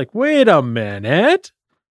 I was like, wait a minute.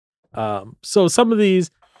 So some of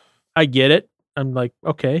these, I get it. I'm like,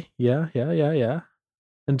 okay, yeah.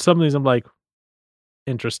 And some of these I'm like,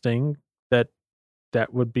 interesting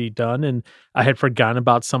that would be done. And I had forgotten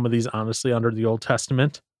about some of these, honestly, under the Old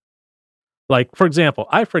Testament. Like, for example,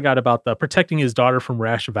 I forgot about the protecting his daughter from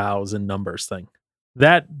rash vows and numbers thing.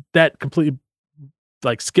 That completely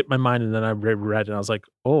like skipped my mind, and then I read it and I was like,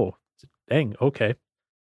 oh, dang, okay.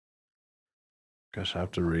 Gosh, I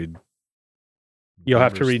have to read. You'll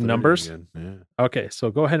have to read Numbers? Again. Yeah. Okay,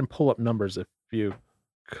 so go ahead and pull up Numbers if you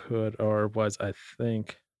could, or was, I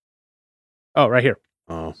think. Oh, right here.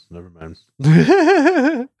 Oh, never mind.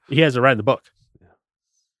 He has it right in the book. Yeah.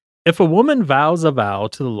 If a woman vows a vow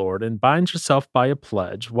to the Lord and binds herself by a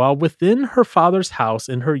pledge while within her father's house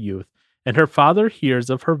in her youth, and her father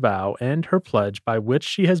hears of her vow and her pledge by which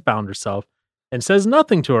she has bound herself, and says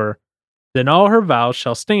nothing to her, then all her vows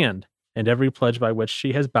shall stand, and every pledge by which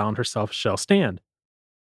she has bound herself shall stand.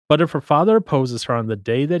 But if her father opposes her on the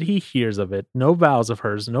day that he hears of it, no vows of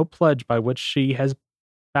hers, no pledge by which she has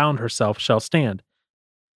bound herself shall stand.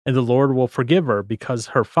 And the Lord will forgive her because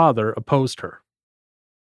her father opposed her.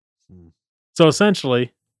 So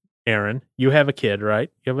essentially, Aaron, you have a kid,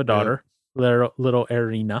 right? You have a daughter, little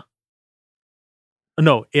Arina.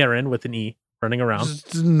 No, Aaron with an E running around.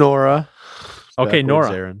 Nora. Okay,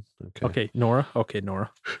 Nora. Aaron. Okay, Nora. Okay, Nora.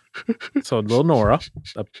 So little Nora.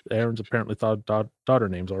 Aaron's apparently thought daughter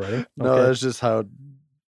names already. Okay. No, that's just how.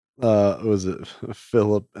 Was it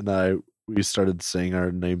Philip and we started saying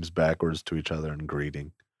our names backwards to each other and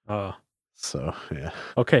greeting. So yeah.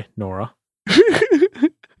 Okay, Nora.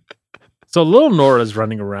 So little Nora's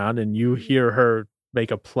running around, and you hear her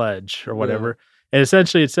make a pledge or whatever, and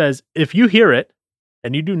essentially it says, if you hear it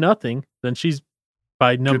and you do nothing, then she's,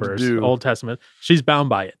 by Numbers, Old Testament, she's bound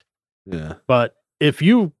by it. Yeah. But if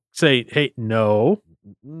you say, hey, no,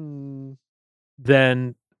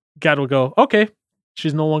 then God will go, okay,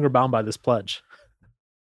 she's no longer bound by this pledge.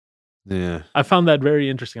 Yeah. I found that very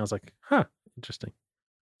interesting. I was like, huh, interesting.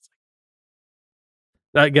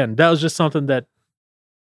 Again, that was just something that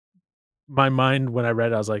my mind, when I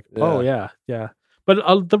read it, I was like, oh, yeah.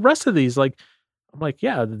 But the rest of these, like, I'm like,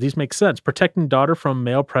 yeah, these make sense. Protecting daughter from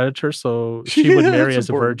male predators so she would marry as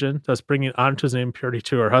a virgin, thus bringing honor to his name, purity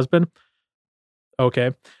to her husband.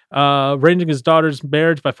 Okay. Arranging his daughter's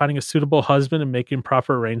marriage by finding a suitable husband and making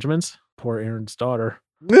proper arrangements. Poor Aaron's daughter.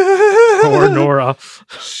 Poor Nora.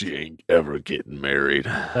 She ain't ever getting married.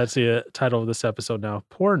 That's the title of this episode now.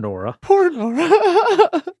 Poor Nora. Poor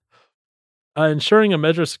Nora. Ensuring a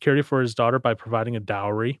measure of security for his daughter by providing a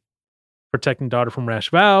dowry. Protecting daughter from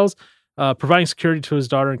rash vows. Providing security to his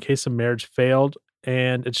daughter in case the marriage failed.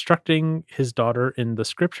 And instructing his daughter in the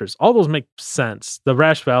scriptures. All those make sense. The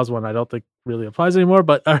rash vows one I don't think really applies anymore,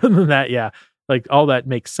 but other than that, yeah, like all that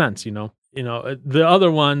makes sense, you know. The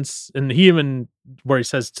other ones, and he even where he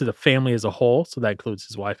says to the family as a whole, so that includes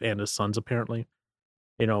his wife and his sons apparently.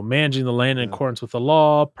 Managing the land in accordance with the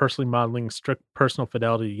law, personally modeling strict personal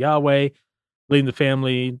fidelity to Yahweh, leading the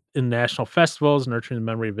family in national festivals, nurturing the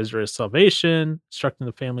memory of Israel's salvation, instructing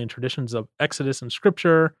the family in traditions of Exodus and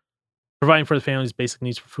Scripture, providing for the family's basic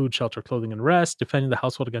needs for food, shelter, clothing, and rest, defending the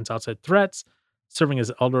household against outside threats, serving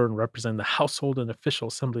as elder and representing the household and official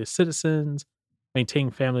assembly of citizens,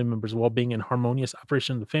 maintaining family members' well-being and harmonious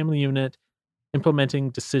operation of the family unit, implementing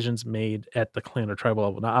decisions made at the clan or tribal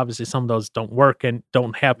level. Now, obviously, some of those don't work and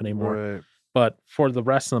don't happen anymore. Right. But for the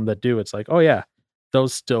rest of them that do, it's like, oh, yeah,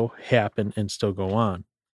 those still happen and still go on.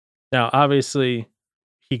 Now, obviously,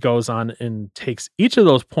 he goes on and takes each of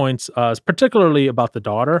those points, particularly about the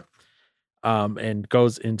daughter, and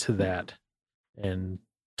goes into that and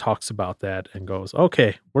talks about that and goes,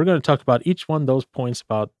 okay, we're going to talk about each one of those points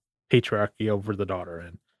about patriarchy over the daughter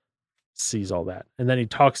and sees all that. And then he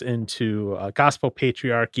talks into gospel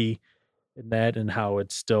patriarchy and that and how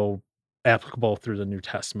it's still applicable through the New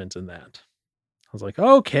Testament and that. I was like,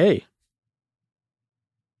 okay.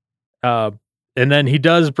 And then he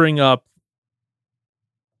does bring up,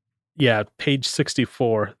 page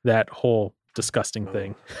 64, that whole disgusting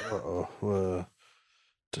thing.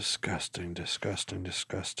 Disgusting.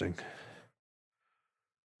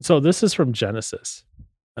 So this is from Genesis.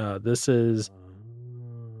 This is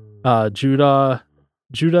Judah.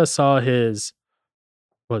 Judah saw his,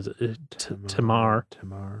 was it Tamar?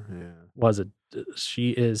 Tamar, yeah. Was it?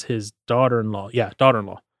 She is his daughter-in-law. Yeah,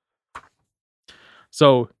 daughter-in-law.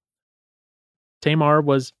 So Tamar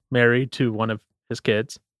was married to one of his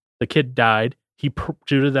kids. The kid died.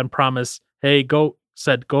 Judah then promised, hey, go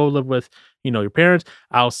live with, your parents.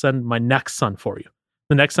 I'll send my next son for you.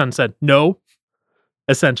 The next son said, no,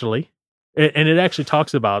 essentially. And it actually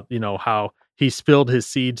talks about, how he spilled his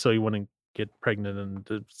seed so he wouldn't get pregnant. And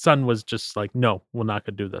the son was just like, no, we're not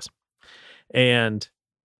going to do this. And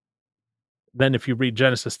then if you read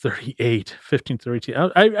Genesis 38, 15, 32,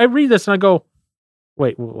 I read this and I go,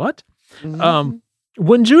 wait, what? Mm-hmm.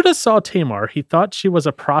 When Judah saw Tamar, he thought she was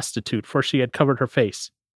a prostitute, for she had covered her face.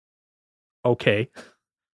 Okay.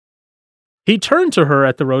 He turned to her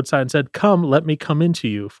at the roadside and said, come, let me come into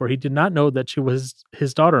you, for he did not know that she was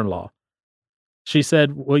his daughter-in-law. She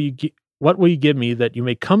said, what will you give me that you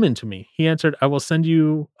may come into me? He answered, I will send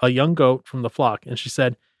you a young goat from the flock. And she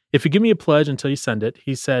said, if you give me a pledge until you send it.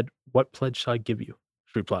 He said, what pledge shall I give you?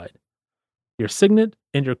 She replied, your signet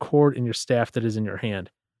and your cord and your staff that is in your hand.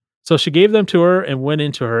 So she gave them to her and went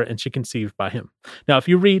into her, and she conceived by him. Now, if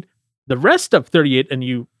you read the rest of 38 and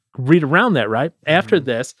you read around that, right? Mm-hmm. After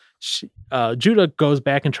this, Judah goes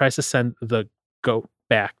back and tries to send the goat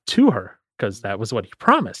back to her because that was what he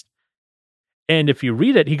promised. And if you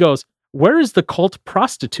read it, he goes, where is the cult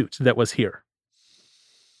prostitute that was here?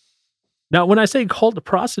 Now, when I say cult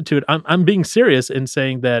prostitute, I'm being serious in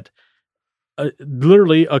saying that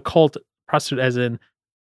literally a cult prostitute as in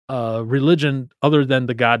religion other than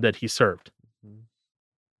the God that he served. Mm-hmm.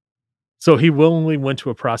 So he willingly went to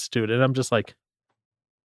a prostitute, and I'm just like,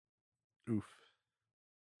 oof.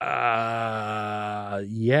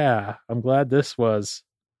 Yeah, I'm glad this was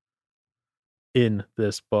in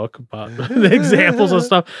this book about the examples of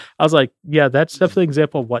stuff. I was like, yeah, that's definitely an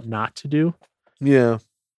example of what not to do. Yeah.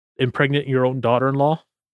 Impregnate your own daughter-in-law.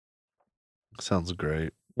 Sounds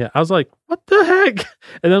great. Yeah, I was like, what the heck?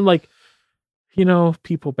 And then like,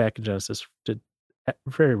 people back in Genesis did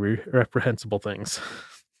very reprehensible things.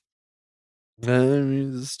 I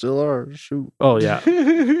mean, they still are. Shoot. Oh, yeah.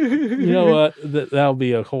 You know what? That'll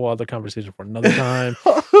be a whole other conversation for another time.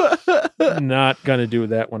 Not going to do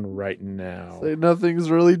that one right now. Say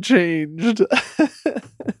nothing's really changed.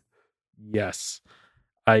 Yes.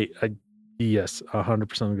 Yes,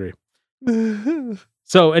 100% agree.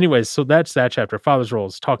 So anyways, so that's that chapter. Father's Role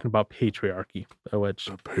is talking about patriarchy, which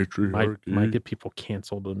patriarchy might get people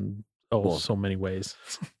canceled and so many ways.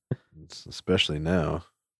 Especially now.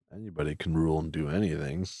 Anybody can rule and do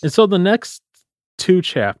anything. And so the next 2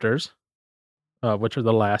 chapters, which are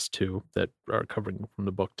the last 2 that are covering from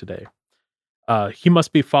the book today, he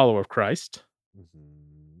must be a follower of Christ.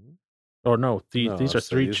 Mm-hmm. Or no, these are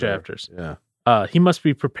 3 chapters. He must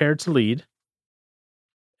be prepared to lead.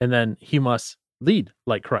 And then he must lead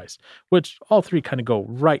like Christ, which all 3 kind of go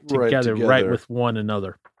right together, right with one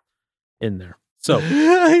another in there. So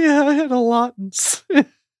yeah, I had a lot.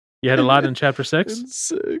 You had a lot in chapter 6? In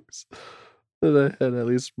 6 that I had at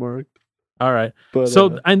least marked. All right. But,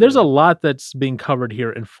 so, and there's a lot that's being covered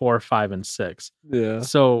here in 4, 5, and 6. Yeah.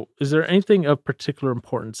 So is there anything of particular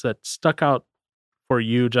importance that stuck out for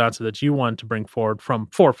you, Johnson, that you wanted to bring forward from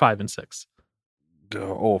 4, 5, and 6?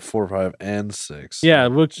 Oh, 4, 5, and 6. Yeah.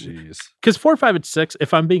 Jeez. Because 4, 5, and 6,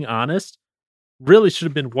 if I'm being honest, really should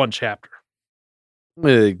have been one chapter.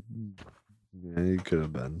 Yeah, it could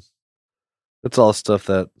have been. It's all stuff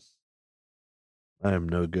that I am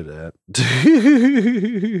no good at.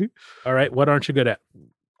 All right. What aren't you good at?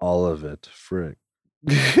 All of it. Frick.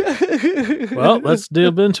 Well, let's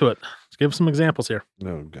dive into it. Let's give some examples here.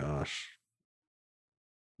 Oh, gosh.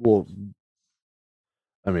 Well,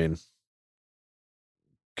 I mean,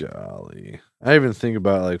 golly. I even think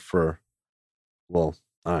about I don't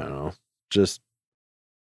know, just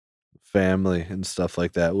family and stuff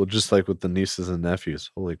like that. Well, just like with the nieces and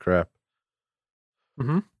nephews. Holy crap.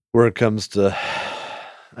 Mm-hmm. Where it comes to,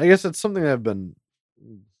 I guess it's something I've been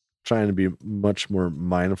trying to be much more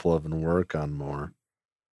mindful of and work on more.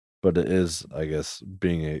 But it is, I guess,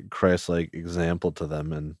 being a Christ-like example to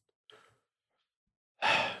them. And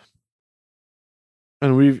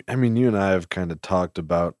you and I have kind of talked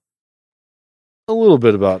about a little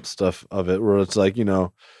bit about stuff of it where it's like,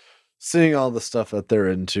 seeing all the stuff that they're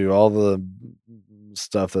into, all the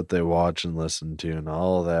stuff that they watch and listen to and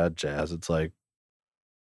all that jazz. It's like,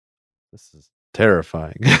 this is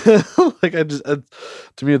terrifying. To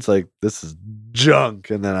me, it's like, this is junk.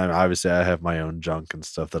 And then I have my own junk and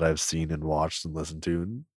stuff that I've seen and watched and listened to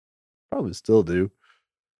and probably still do.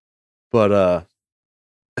 But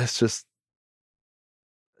it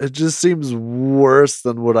just seems worse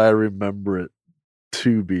than what I remember it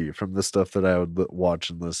to be from the stuff that I would watch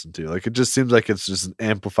and listen to. Like, it just seems like it's just an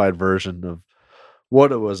amplified version of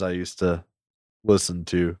what it was I used to listen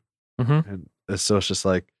to. Mm-hmm. And so it's just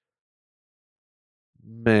like,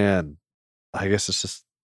 man, I guess it's just,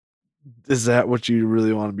 is that what you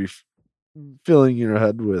really want to be filling your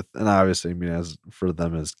head with? And obviously, as for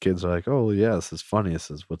them as kids, are like, oh yeah, this is funny. This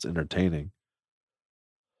is what's entertaining.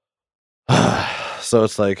 So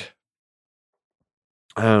it's like,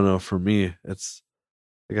 I don't know. For me, I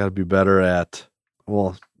got to be better at.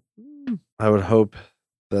 Well, I would hope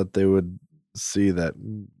that they would see that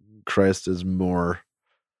Christ is more,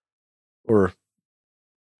 or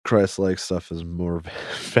Christ-like stuff is more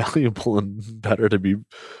valuable and better to be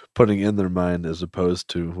putting in their mind as opposed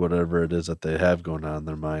to whatever it is that they have going on in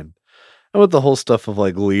their mind. And with the whole stuff of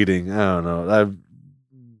leading, I don't know. I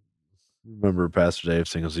remember Pastor Dave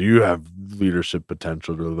saying, "You have leadership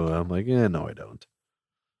potential." I'm like, yeah, no, I don't.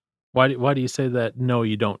 Why do you say that? No,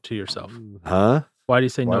 you don't to yourself. Huh? Why do you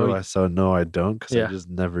say no? No, I don't? Because I just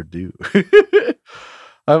never do.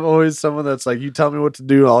 I'm always someone that's like, you tell me what to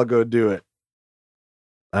do, I'll go do it.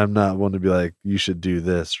 I'm not one to be like, you should do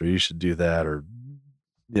this or you should do that, or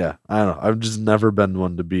I don't know. I've just never been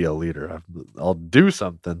one to be a leader. I'll do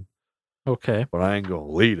something. Okay. But I ain't going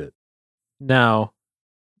to lead it. Now,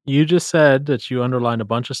 you just said that you underlined a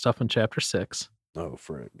bunch of stuff in chapter 6. Oh,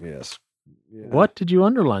 frick. Yes. Yeah. What did you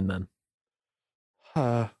underline then?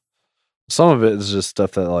 Some of it is just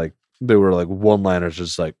stuff that they were one-liners,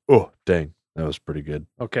 just like, oh, dang, that was pretty good.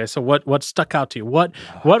 Okay, so what stuck out to you? What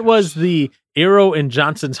was the arrow in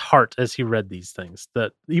Johnson's heart as he read these things?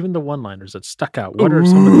 That even the one-liners that stuck out. What are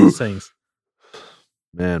some of these things?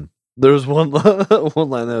 Man, there was one line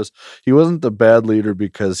that was, he wasn't the bad leader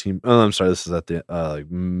because he. Oh, I'm sorry. This is at the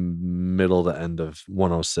middle to end of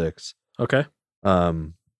 106. Okay.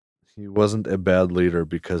 He wasn't a bad leader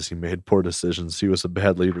because he made poor decisions. He was a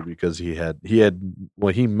bad leader because he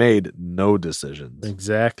made no decisions.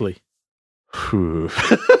 Exactly. Yeah,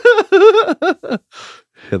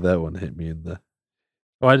 that one hit me in the.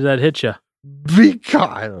 Why did that hit you? Because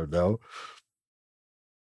I don't know.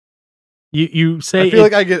 You say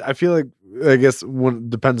I guess when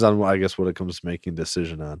depends on what it comes to making a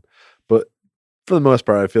decision on, but for the most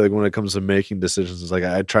part, I feel like when it comes to making decisions, it's like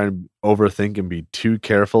I try and overthink and be too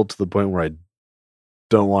careful to the point where I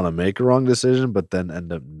don't want to make a wrong decision, but then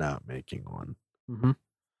end up not making one. Mm-hmm.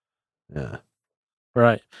 Yeah.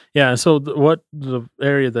 Right. Yeah. So what the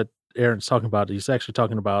area that Aaron's talking about, he's actually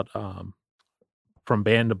talking about from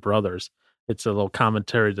Band of Brothers. It's a little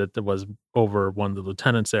commentary that there was over one of the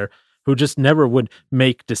lieutenants there who just never would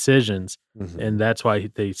make decisions. Mhm. And that's why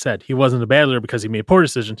they said he wasn't a bad leader because he made poor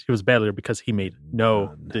decisions. He was a bad leader because he made no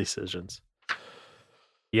None. decisions.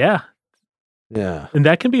 Yeah. Yeah. And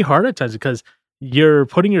that can be hard at times because you're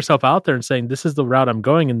putting yourself out there and saying, this is the route I'm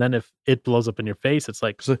going. And then if it blows up in your face, it's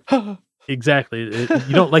like, exactly.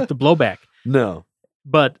 You don't like the blowback. No.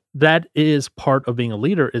 But that is part of being a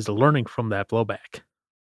leader, is learning from that blowback,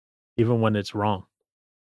 even when it's wrong.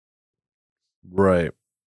 Right.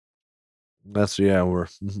 That's, where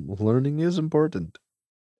learning is important.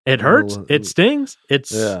 It hurts. It stings.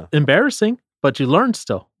 It's embarrassing, but you learn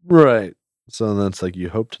still. Right. So that's like, you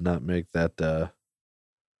hope to not make that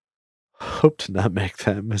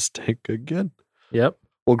mistake again. Yep.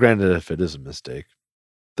 Well, granted, if it is a mistake,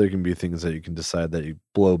 there can be things that you can decide that you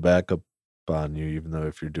blow back up on you, even though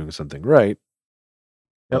if you're doing something right.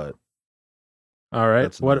 Yep. But all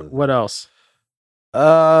right. What else?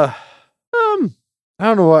 I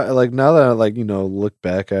don't know why. Like, now that I look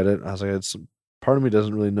back at it, I was like, part of me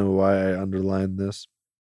doesn't really know why I underlined this,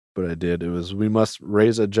 but I did. It was, we must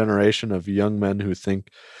raise a generation of young men who think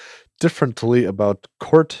differently about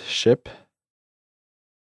courtship.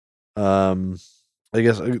 I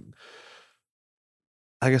guess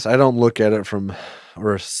I don't look at it from,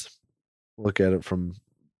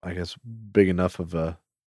 I guess, big enough of a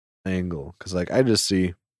angle, because like I just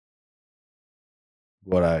see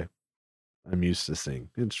what I'm used to seeing.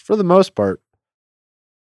 It's for the most part,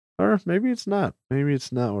 or maybe it's not. Maybe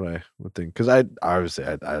it's not what I would think. Because I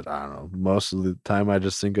don't know. Most of the time, I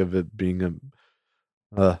just think of it being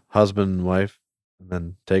a husband and wife, and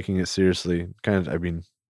then taking it seriously. Kind of, I mean,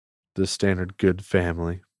 the standard good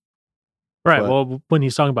family. Right. Well, when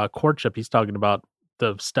he's talking about courtship, he's talking about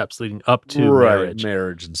the steps leading up to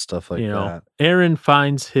marriage and stuff like that. Aaron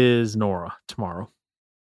finds his Nora tomorrow.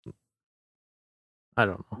 I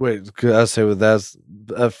don't know. Wait, I say, well, that's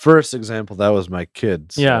a first example. That was my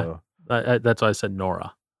kid. So. Yeah, that's why I said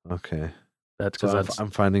Nora. Okay, that's because I'm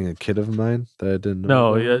finding a kid of mine that I didn't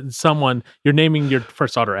know. No, someone you're naming your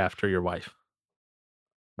first daughter after your wife,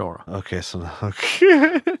 Nora. Okay, so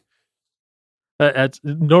okay. That's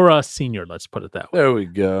Nora Senior. Let's put it that way. There we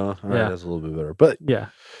go. All right, that's a little bit better. But yeah.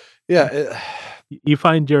 You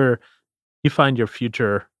find your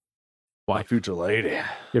future wife, future lady,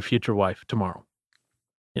 your future wife tomorrow.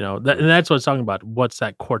 And that's what it's talking about. What's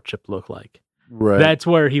that courtship look like? Right. That's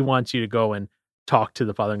where he wants you to go and talk to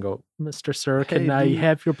the father and go, Mr. Sir, can I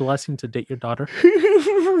have your blessing to date your daughter?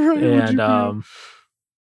 And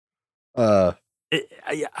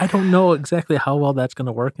I don't know exactly how well that's going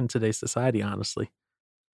to work in today's society, honestly.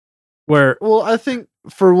 Well, I think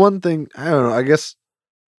for one thing, I don't know. I guess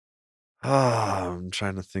I'm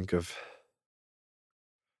trying to think of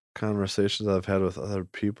conversations I've had with other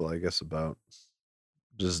people, I guess, about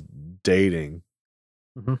just dating.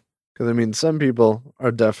 Because I mean, some people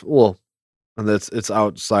are and it's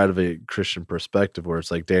outside of a Christian perspective, where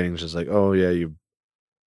it's like dating is just like, oh yeah, you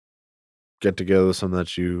get together with someone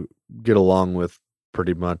that you get along with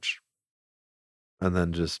pretty much, and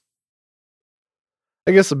then just,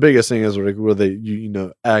 I guess the biggest thing is where they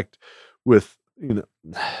act with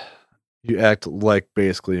you act like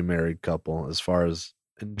basically a married couple as far as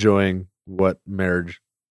enjoying what marriage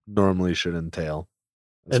normally should entail.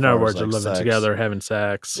 In other words, they're living together, having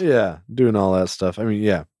sex. Yeah, doing all that stuff. I mean,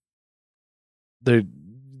 yeah. They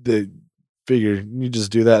figure you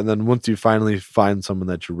just do that, and then once you finally find someone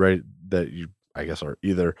that you're right, that you, I guess, are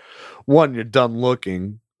either one, you're done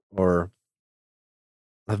looking, or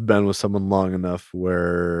have been with someone long enough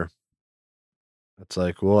where it's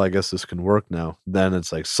like, well, I guess this can work now. Then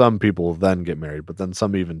it's like some people then get married, but then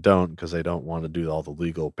some even don't because they don't want to do all the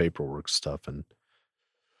legal paperwork stuff and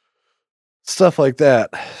stuff like that.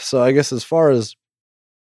 So I guess as far as,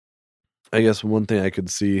 I guess one thing I could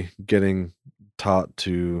see getting taught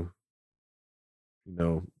to,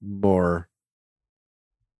 more,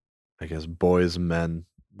 I guess, boys and men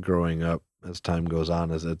growing up as time goes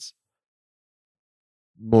on, is it's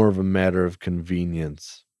more of a matter of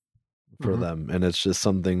convenience for them. And it's just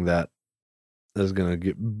something that is going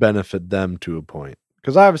to benefit them to a point.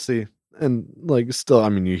 Because obviously, and like still, I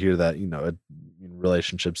mean, you hear that,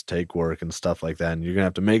 relationships take work and stuff like that, and you're going to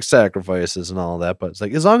have to make sacrifices and all that. But it's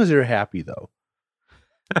like, as long as you're happy, though,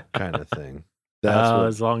 kind of thing. That's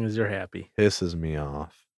as long as you're happy. Pisses me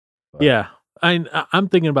off. But. Yeah. I'm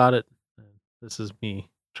thinking about it. This is me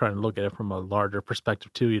trying to look at it from a larger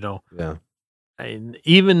perspective too, Yeah. And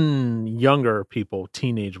even younger people,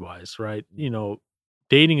 teenage wise, right?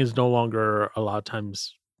 Dating is no longer a lot of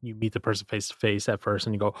times you meet the person face to face at first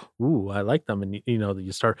and you go, ooh, I like them. And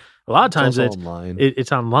you start, a lot of times it's online,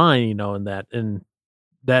 it's online, and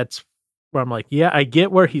that's where I'm like, yeah, I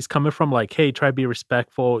get where he's coming from. Like, hey, try to be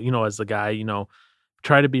respectful, as the guy,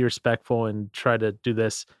 try to be respectful and try to do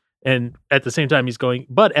this. And at the same time, he's going,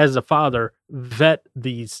 but as a father, vet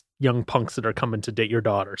these young punks that are coming to date your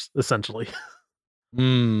daughters, essentially.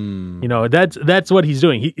 That's what he's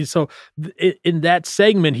doing. In that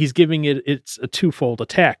segment, he's giving it's a twofold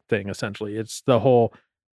attack thing. Essentially, it's the whole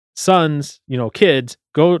sons, kids,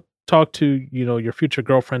 go talk to your future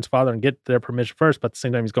girlfriend's father and get their permission first. But at the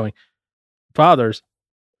same time, he's going, fathers,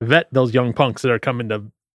 vet those young punks that are coming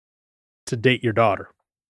to date your daughter.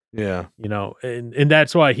 Yeah. And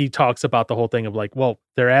that's why he talks about the whole thing of like, well,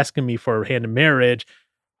 they're asking me for a hand in marriage.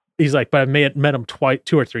 He's like, but I've met them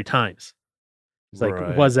 2 or 3 times. He's like,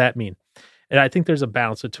 right. What does that mean? And I think there's a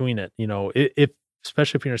balance between it.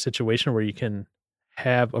 Especially if you're in a situation where you can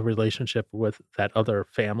have a relationship with that other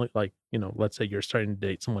family, like, let's say you're starting to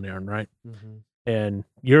date someone, Aaron, right? Mm-hmm. And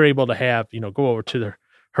you're able to have, go over to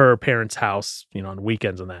her parents' house, on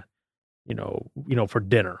weekends and that, for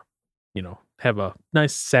dinner, have a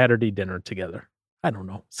nice Saturday dinner together. I don't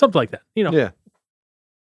know, something like that, Yeah.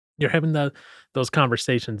 You're having those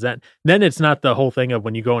conversations. Then it's not the whole thing of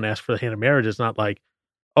when you go and ask for the hand of marriage. It's not like,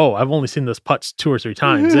 oh, I've only seen this putz 2 or 3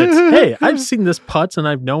 times. It's, hey, I've seen this putz and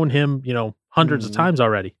I've known him, hundreds of times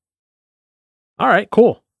already. All right,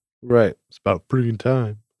 cool. Right. It's about freaking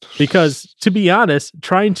time. Because to be honest,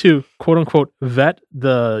 trying to quote unquote vet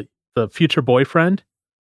the future boyfriend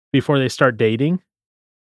before they start dating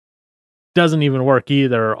doesn't even work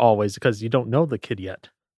either always, because you don't know the kid yet.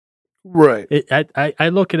 Right. I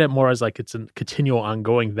look at it more as like it's a continual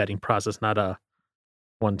ongoing vetting process, not a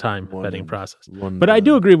one-time vetting process. But I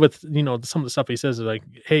do agree with, some of the stuff he says, like,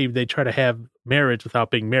 hey, they try to have marriage without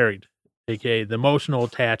being married, aka the emotional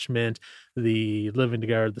attachment, the living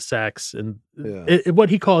together, the sex, and what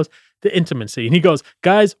he calls the intimacy. And he goes,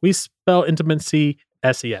 guys, we spell intimacy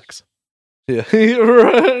sex. Yeah,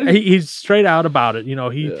 right. He's straight out about it.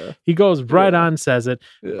 He goes right on, says it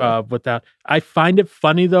without. I find it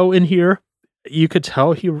funny though. In here, you could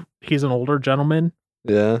tell he's an older gentleman.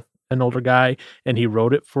 Yeah, an older guy, and he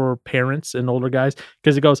wrote it for parents and older guys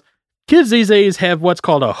because he goes, kids these days have what's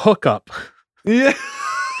called a hookup. Yeah,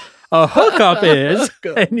 a hookup is,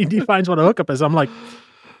 and he defines what a hookup is. I'm like,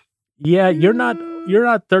 yeah, you're not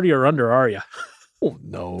 30 or under, are you? Oh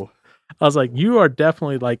no. I was like, you are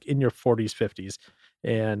definitely like in your 40s, 50s.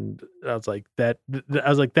 And I was like, that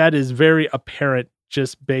is very apparent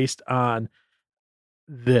just based on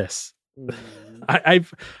this. I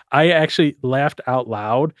actually laughed out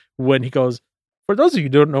loud when he goes, for those of you who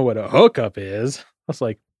don't know what a hookup is, I was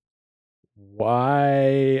like,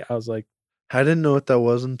 why? I was like, I didn't know what that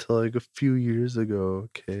was until like a few years ago.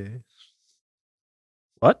 Okay.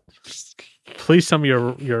 What? Please tell me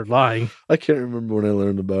you're lying. I can't remember when I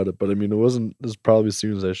learned about it, but I mean, it was probably as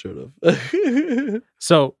soon as I should have.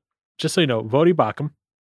 So, just so you know, Voddie Baucham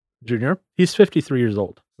Jr., he's 53 years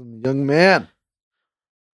old. Young man.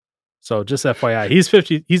 So, just FYI, he's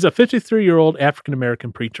a 53-year-old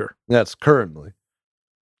African-American preacher. That's currently.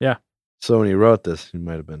 Yeah. So, when he wrote this, he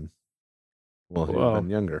might have been, he would have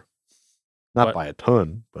been younger. Not by a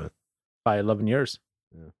ton, but. By 11 years.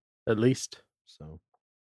 Yeah. At least. So.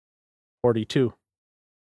 42.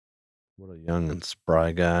 What a young and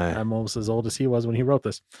spry guy. I'm almost as old as he was when he wrote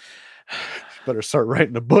this. You better start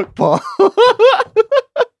writing a book, Paul.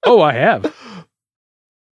 Oh, I have.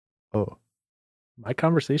 Oh. My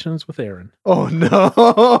Conversations with Aaron. Oh, no.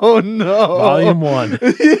 Volume 1.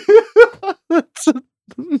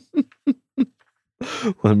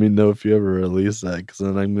 Let me know if you ever release that, because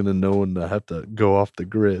then I'm going to know when to have to go off the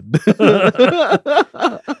grid.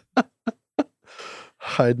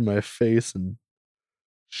 Hide my face in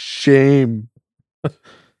shame.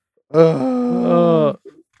 Was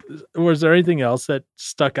there anything else that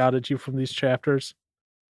stuck out at you from these chapters?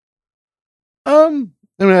 I mean,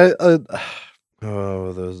 there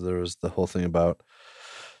was the whole thing about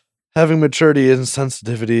having maturity and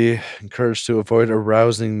sensitivity, encouraged to avoid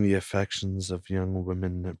arousing the affections of young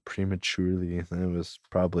women prematurely. That was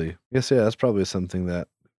probably, I guess, that's probably something that,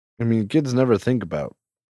 I mean, kids never think about.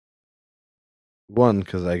 One,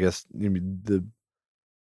 because I guess I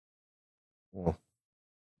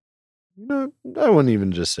wouldn't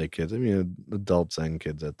even just say kids. I mean, adults and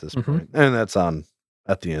kids at this point, and that's on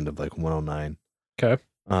at the end of like 109. Okay.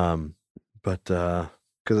 But because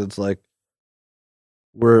it's like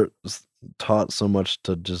we're taught so much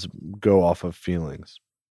to just go off of feelings.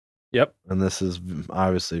 Yep. And this is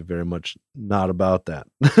obviously very much not about that.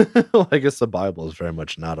 Well, I guess the Bible is very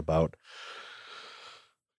much not about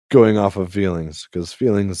going off of feelings, because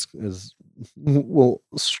feelings will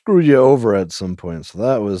screw you over at some point. So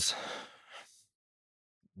that was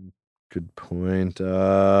good point.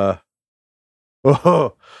 On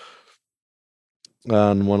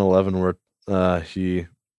 111 where he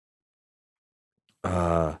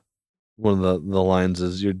one of the lines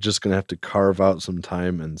is, you're just gonna have to carve out some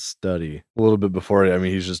time and study. A little bit before, I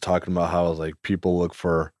mean, he's just talking about how like people look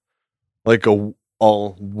for like a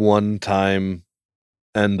all one time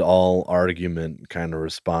end all argument kind of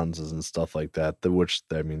responses and stuff like that, which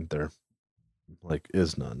I mean there like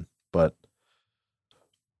is none, but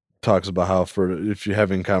talks about how for if you're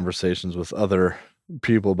having conversations with other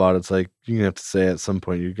people about it, it's like you're gonna have to say at some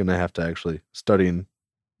point you're gonna have to actually study and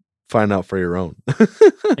find out for your own.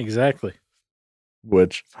 Exactly.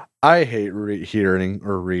 Which I hate hearing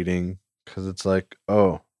or reading, because it's like,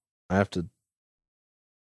 oh, I have to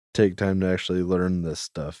take time to actually learn this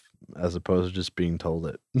stuff as opposed to just being told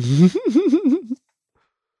it. Yeah,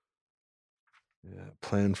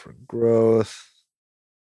 plan for growth.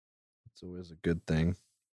 It's always a good thing.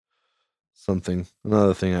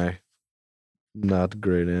 Another thing I'm not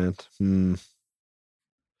great at.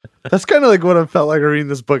 That's kind of like what I felt like reading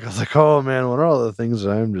this book. I was like, oh man, what are all the things that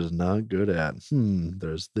I'm just not good at?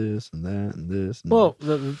 There's this and that and this. And well,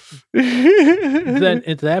 then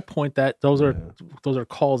at that point, those are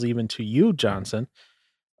calls even to you, Johnson,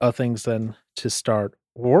 of things then to start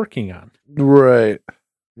working on. Right.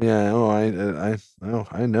 Yeah. Oh, I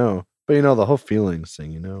know. But you know, the whole feelings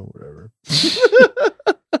thing, whatever.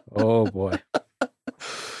 Oh boy.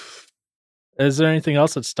 Is there anything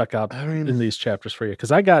else that stuck out in these chapters for you?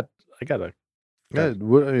 Because I got a list.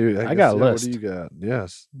 What do you got?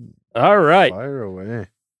 Yes. All right. Fire away.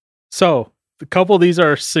 So a couple of these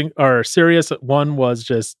are serious. One was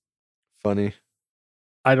just funny.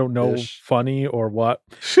 I don't know, funny or what.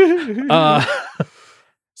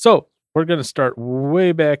 So we're going to start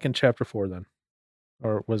way back in chapter 4 then.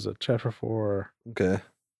 Or was it chapter 4? Okay.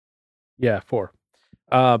 Yeah, 4.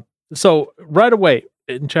 So right away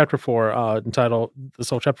in chapter 4,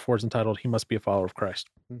 chapter 4 is entitled, He Must Be a Follower of Christ.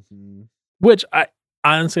 Mm-hmm. Which I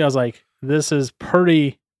was like, this is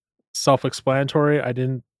pretty self-explanatory. I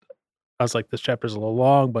was like, this chapter is a little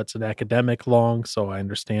long, but it's an academic long, so I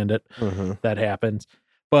understand it. Mm-hmm. That happens.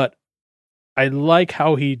 But I like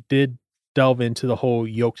how he did delve into the whole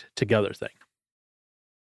yoked together thing.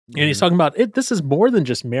 Mm-hmm. And he's talking about it. This is more than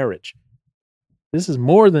just marriage. This is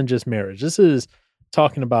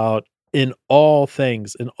talking about in all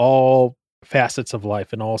things, in all facets of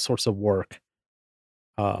life, in all sorts of work,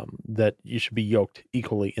 that you should be yoked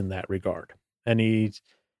equally in that regard. And he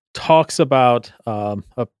talks about,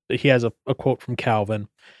 he has a quote from Calvin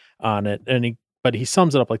on it, but he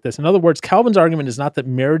sums it up like this. In other words, Calvin's argument is not that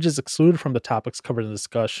marriage is excluded from the topics covered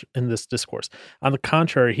in this discourse. On the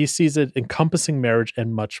contrary, he sees it encompassing marriage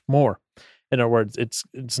and much more. In other words, it's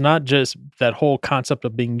not just that whole concept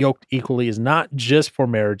of being yoked equally is not just for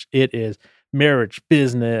marriage. It is marriage,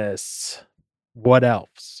 business, what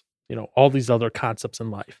else? All these other concepts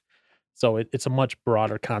in life. So it's a much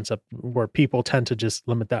broader concept where people tend to just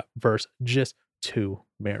limit that verse just to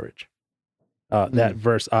marriage. That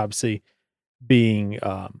verse obviously being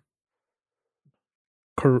 2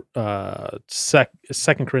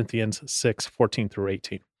 Corinthians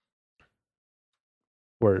 6:14-18.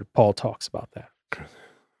 Where Paul talks about that.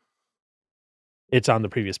 It's on the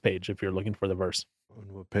previous page if you're looking for the verse.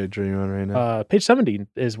 What page are you on right now? Page 17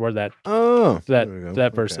 is where that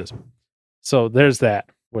verse is. So there's that,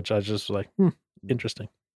 which I just was like, interesting.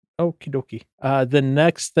 Okie dokie. The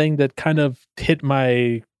next thing that kind of hit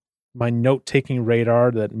my note-taking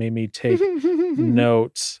radar that made me take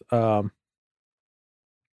notes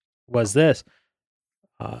was this.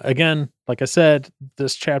 Again, like I said,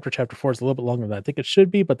 this chapter 4 is a little bit longer than I think it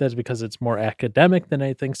should be, but that's because it's more academic than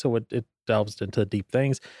anything, so it delves into deep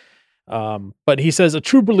things. But he says a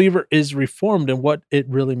true believer is reformed, and what it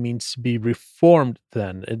really means to be reformed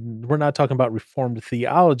then. And we're not talking about reformed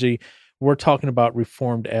theology. We're talking about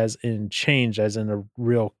reformed as in change, as in a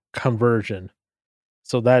real conversion.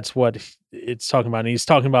 So that's what it's talking about. And he's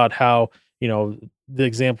talking about how, the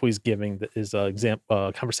example he's giving is a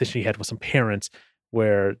conversation he had with some parents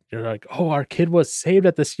where they're like, oh, our kid was saved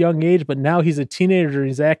at this young age, but now he's a teenager,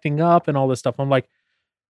 he's acting up and all this stuff. I'm like,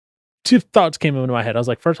 2 thoughts came into my head. I was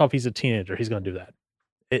like, first off, he's a teenager. He's going to do that.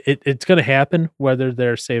 It's going to happen whether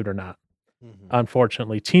they're saved or not. Mm-hmm.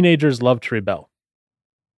 Unfortunately, teenagers love to rebel.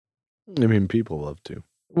 I mean, people love to.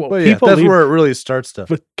 Well, that's where it really starts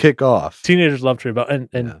to kick off. Teenagers love to rebel. And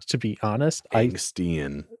to be honest,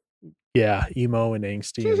 angsty emo and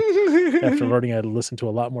angsty. And after learning, I had to listen to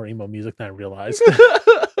a lot more emo music than I realized.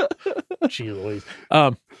 Jeez Louise.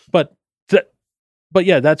 But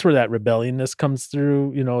yeah, that's where that rebelliousness comes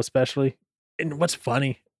through, especially. And what's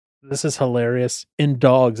funny, this is hilarious. In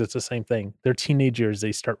dogs, it's the same thing. They're teenage years,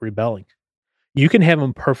 they start rebelling. You can have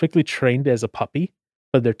them perfectly trained as a puppy,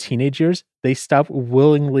 but their teenage years, they stop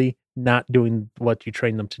willingly not doing what you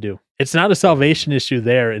train them to do. It's not a salvation issue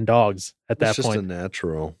there in dogs at that point. It's just a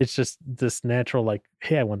natural. It's just this natural, like,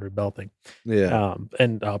 hey, I want to rebel thing. Yeah.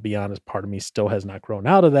 And I'll be honest, part of me still has not grown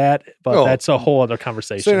out of that, but that's a whole other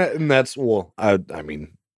conversation. And that's, I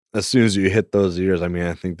mean, as soon as you hit those years, I mean,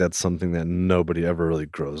 I think that's something that nobody ever really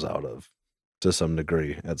grows out of to some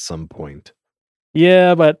degree at some point.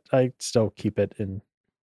 Yeah, but I still keep it in.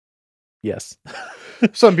 Yes.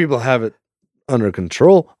 Some people have it under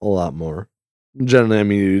control a lot more. Generally, I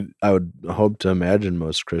mean, I would hope to imagine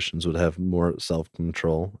most Christians would have more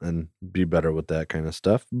self-control and be better with that kind of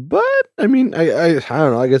stuff. But I mean, I don't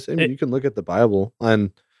know. I guess you can look at the Bible,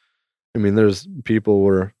 and I mean, there's people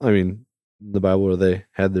where, I mean, the Bible where they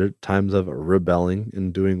had their times of rebelling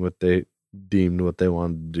and doing what they deemed what they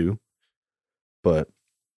wanted to do. But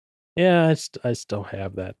yeah, I still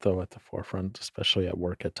have that though at the forefront, especially at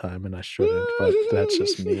work at time, and I shouldn't, but that's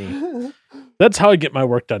just me. That's how I get my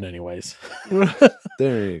work done anyways.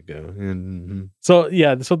 There you go. Mm-hmm. So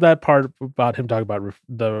that part about him talking about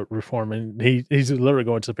the reform, and he's literally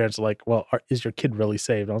going to the parents like, well, is your kid really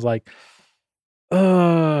saved? And I was like,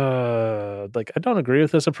 I don't agree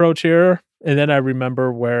with this approach here. And then I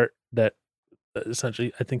remember where that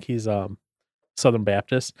essentially, I think he's Southern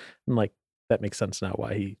Baptist, and like that makes sense now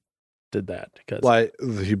why he did that, because why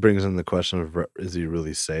he brings in the question of is he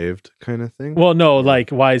really saved kind of thing. Well, no, like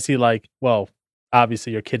why is he like, well,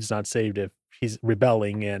 obviously your kid's not saved if he's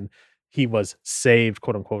rebelling, and he was saved,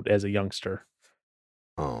 quote unquote, as a youngster.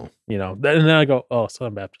 Oh, and then I go, oh,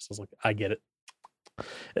 Southern Baptist. I was like, I get it.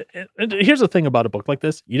 And here's the thing about a book like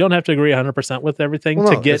this: you don't have to agree 100% with everything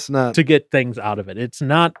to get things out of it. It's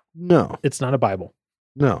not a Bible.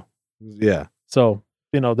 No, yeah. So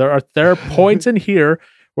there are points in here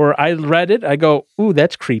where I read it, I go, ooh,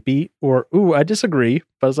 that's creepy, or ooh, I disagree.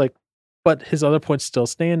 But I was like, but his other points still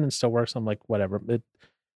stand and still works. I'm like, whatever.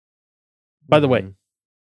 By the way,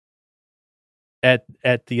 at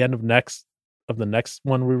the end of the next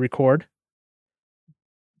one we record,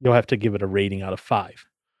 you'll have to give it a rating out of 5.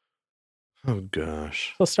 Oh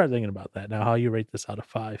gosh. So start thinking about that now. How you rate this out of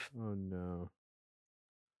 5? Oh no.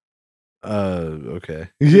 Okay.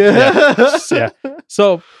 Yeah. Yeah.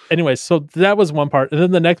 So anyway, so that was one part. And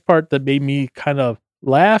then the next part that made me kind of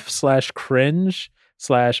laugh / cringe /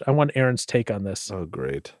 I want Aaron's take on this. Oh,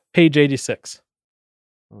 great. Page 86.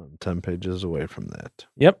 I'm 10 pages away from that.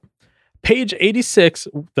 Yep. Page 86,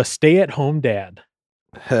 the stay-at-home dad.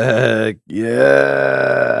 Heck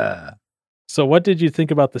yeah. So what did you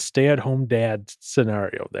think about the stay-at-home dad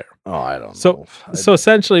scenario there? Oh, I don't know. So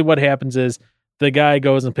essentially what happens is the guy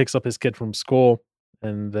goes and picks up his kid from school,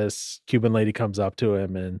 and this Cuban lady comes up to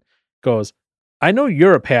him and goes, I know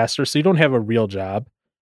you're a pastor, so you don't have a real job.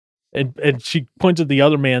 And she points at the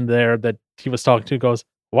other man there that he was talking to, goes,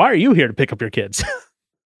 why are you here to pick up your kids?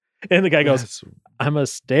 And the guy goes, I'm a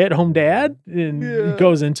stay-at-home dad. And he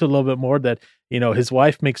goes into a little bit more that, his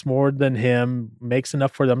wife makes more than him, makes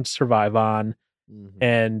enough for them to survive on. Mm-hmm.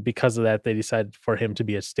 And because of that, they decided for him to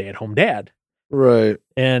be a stay-at-home dad. Right.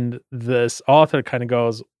 And this author kind of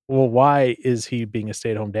goes, well, why is he being a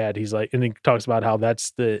stay-at-home dad? He's like, and he talks about how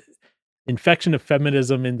that's the infection of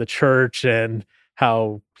feminism in the church and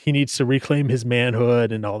how he needs to reclaim his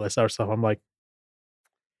manhood and all this other stuff. I'm like,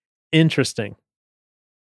 interesting.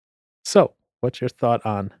 So, what's your thought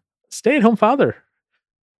on stay-at-home father?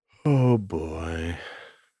 Oh boy.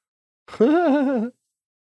 I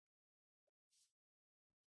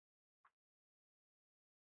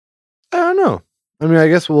don't know. I mean, I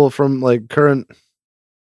guess from like current,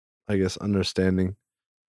 understanding.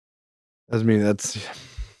 I mean,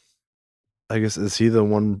 I guess, is he the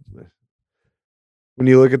one? When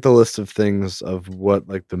you look at the list of things of what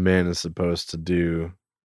like the man is supposed to do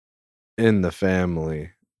in the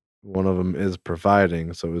family, one of them is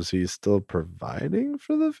providing. So is he still providing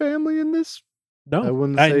for the family in this? No, I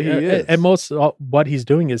wouldn't say he is. At most, what he's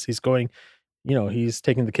doing is he's going, he's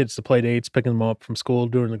taking the kids to play dates, picking them up from school,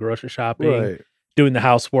 doing the grocery shopping, doing the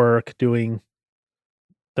housework, doing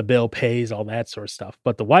the bill pays, all that sort of stuff.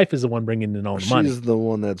 But the wife is the one bringing in all the money. She's the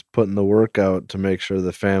one that's putting the work out to make sure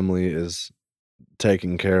the family is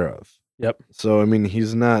taken care of. Yep. So, I mean,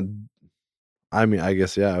 he's not, I mean, I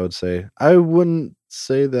guess, I would say, I wouldn't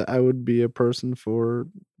say that I would be a person for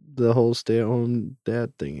the whole stay-at-home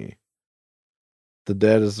dad thingy. The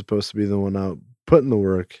dad is supposed to be the one out putting the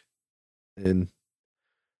work in.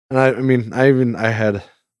 And I mean, I had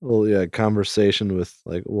conversation with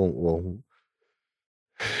like, well,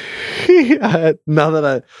 now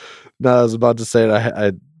that I was about to say it,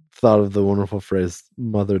 I thought of the wonderful phrase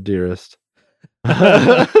 "mother dearest."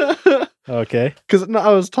 Okay. Because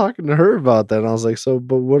I was talking to her about that, and I was like, "So,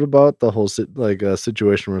 but what about the whole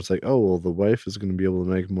situation where it's like, oh, well, the wife is going to be able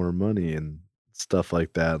to make more money and stuff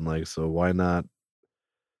like that, and like, so why not?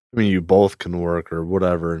 I mean, you both can work or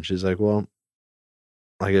whatever." And she's like, "Well,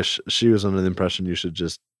 I guess she was under the impression you should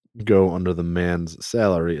just go under the man's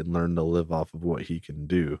salary and learn to live off of what he can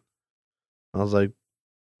do." I was like,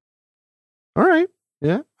 "All right,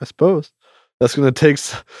 yeah, I suppose that's gonna take,"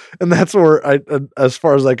 and that's where as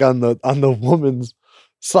far as like on the woman's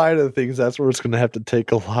side of things, that's where it's gonna have to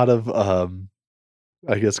take a lot of,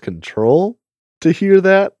 I guess, control to hear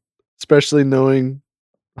that, especially knowing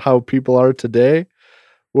how people are today.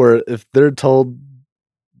 Where if they're told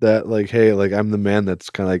that, like, "Hey, like I'm the man that's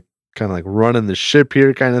kind of like running the ship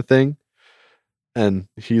here," kind of thing, and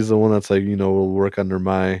he's the one that's like, will work under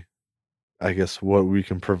my, I guess, what we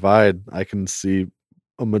can provide. I can see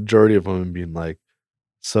a majority of women being like,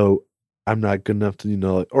 "So I'm not good enough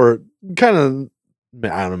to, or kind of,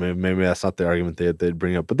 I don't know, maybe that's not the argument they'd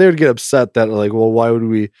bring up, but they would get upset that like, well, why would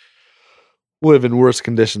we live in worse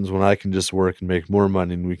conditions when I can just work and make more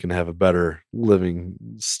money and we can have a better living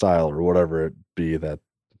style or whatever it be that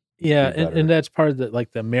Yeah, be and better." that's part of the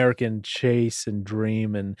like the American chase and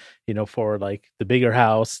dream, and for like the bigger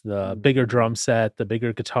house, the bigger Mhm. drum set, the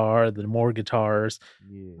bigger guitar, the more guitars.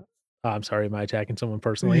 Yeah. I'm sorry, am I attacking someone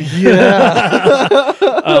personally? Yeah.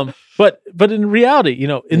 But in reality,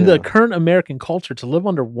 in the Yeah. current American culture, to live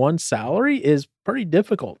under one salary is pretty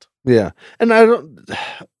difficult. Yeah, and I don't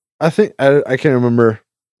I think I can't remember.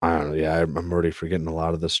 I don't know, yeah, I'm already forgetting a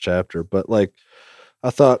lot of this chapter, but, like,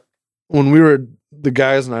 I thought when the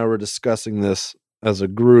guys and I were discussing this as a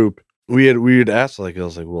group, we had asked, like, I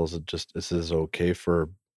was like, "Well, is this okay for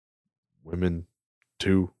women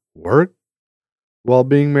to work while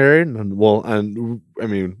being married?" And I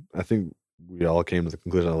mean, I think we all came to the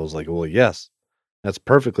conclusion. I was like, "Well, yes, that's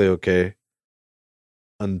perfectly okay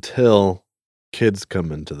until kids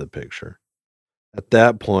come into the picture." At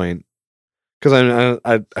that point, 'cause I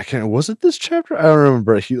can't, was it this chapter? I don't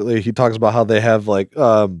remember. He talks about how they have, like,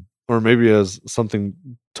 or maybe it was something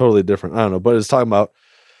totally different. I don't know, but it's talking about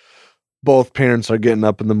both parents are getting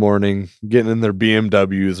up in the morning, getting in their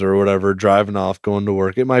BMWs or whatever, driving off, going to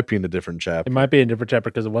work. It might be in a different It chapter. might be a different chapter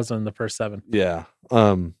because it wasn't in the first 7. Yeah.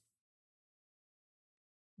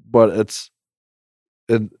 But it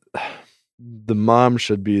the mom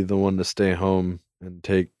should be the one to stay home and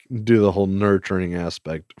do the whole nurturing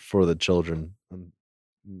aspect for the children,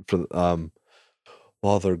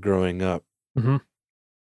 while they're growing up. Mhm.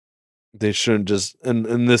 They shouldn't just, in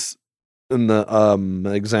the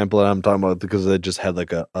example that I'm talking about, because they just had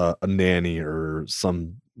like a nanny or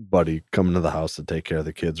somebody coming to the house to take care of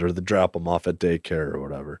the kids or to drop them off at daycare or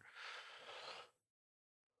whatever.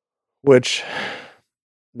 Which,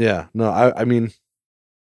 yeah, no, I mean,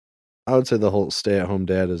 I would say the whole stay at home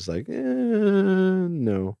dad is like,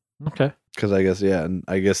 no. Okay. Because I guess, yeah, and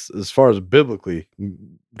I guess as far as biblically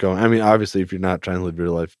going, I mean, obviously, if you're not trying to live your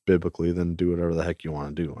life biblically, then do whatever the heck you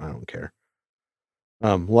want to do. I don't care.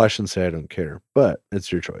 Well, I shouldn't say I don't care, but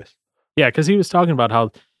it's your choice. Yeah, because he was talking about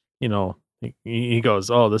how, he goes,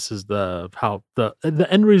 "Oh, this is the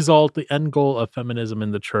end result, the end goal of feminism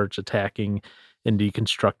in the church, attacking and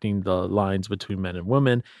deconstructing the lines between men and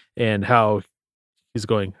women," and how he's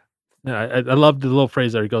going. I love the little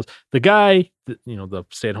phrase there. He goes, "The guy, the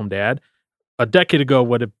stay-at-home dad, a decade ago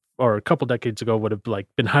would have, or a couple decades ago would have like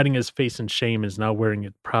been hiding his face in shame, is now wearing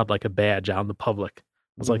it proud like a badge out in the public."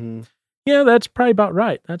 I was like, Hmm. "Yeah, that's probably about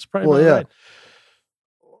right. That's probably Well, about yeah. right."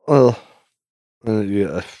 Well,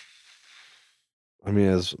 yeah. I mean,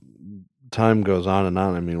 as time goes on and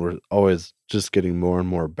on, I mean, we're always just getting more and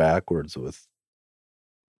more backwards with,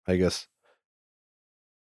 I guess,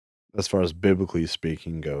 as far as biblically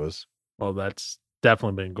speaking goes. Well, that's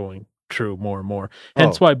definitely been going true more and more.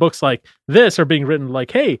 Hence Oh, why books like this are being written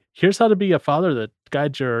like, "Hey, here's how to be a father that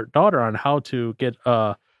guides your daughter on how to get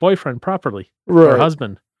a boyfriend properly or a right.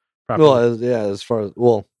 husband Well, properly." as far as,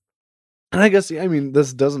 well, and I guess, yeah, I mean,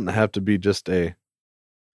 this doesn't have to be just I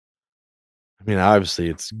mean, obviously,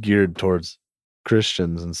 it's geared towards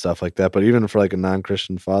Christians and stuff like that, but even for like a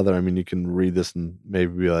non-Christian father, I mean, you can read this and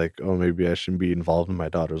maybe be like, "Oh, maybe I shouldn't be involved in my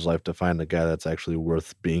daughter's life to find a guy that's actually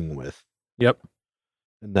worth being with." Yep.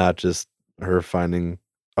 And not just her finding,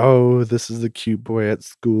 "Oh, this is the cute boy at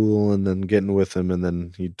school," and then getting with him, and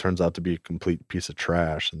then he turns out to be a complete piece of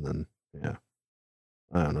trash, and then, yeah,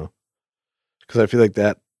 I don't know, because I feel like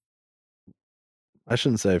that, I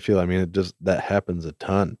shouldn't say I feel. I mean, that happens a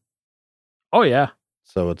ton. Oh yeah.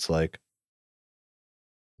 So it's like,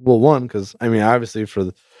 well, one, because I mean, obviously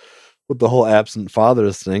with the whole absent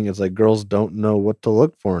fathers thing, it's like girls don't know what to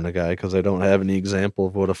look for in a guy because they don't have any example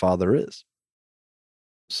of what a father is.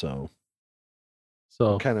 So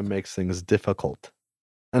it kind of makes things difficult.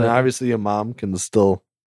 And obviously a mom can still,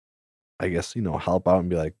 I guess, help out and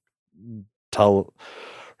be like, tell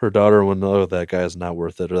her daughter when, oh, that guy's not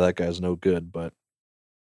worth it or that guy's no good. But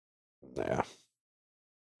yeah,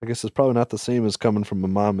 I guess it's probably not the same as coming from a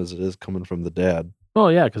mom as it is coming from the dad. Oh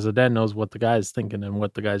yeah, because the dad knows what the guy's thinking and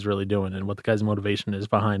what the guy's really doing and what the guy's motivation is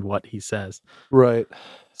behind what he says. Right.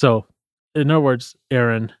 So, in other words,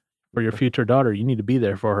 Aaron, for your future daughter, you need to be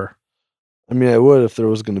there for her. I mean, I would if there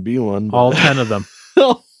was going to be one. But... all 10 of them.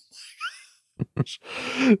 Oh my gosh.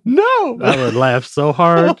 No. I would laugh so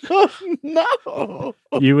hard. No.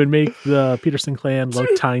 You would make the Peterson clan look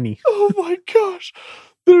tiny. Oh my gosh.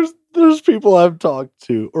 There's people I've talked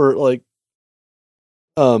to, or like,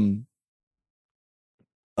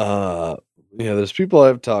 there's people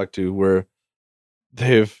I've talked to where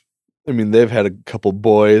they've had a couple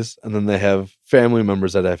boys and then they have family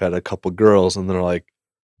members that have had a couple girls and they're like,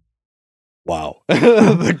 wow,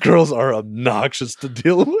 the girls are obnoxious to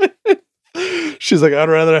deal with. She's like, I'd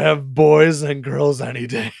rather have boys than girls any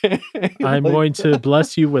day. I'm like, going to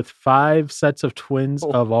bless you with 5 sets of twins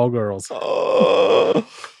of all girls.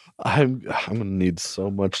 I'm gonna need so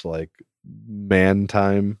much like man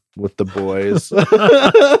time with the boys.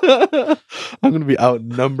 I'm gonna be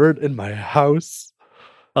outnumbered in my house.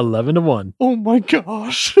 11-1. Oh my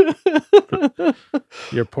gosh.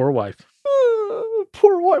 Your poor wife.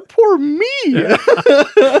 Poor me.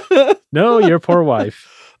 No, your poor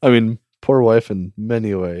wife. I mean, poor wife in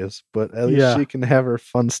many ways, but at least she can have her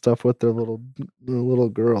fun stuff with their little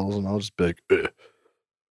girls, and I'll just be like, ugh.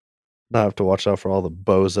 Now I have to watch out for all the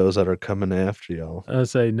bozos that are coming after y'all. I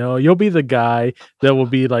say, no, you'll be the guy that will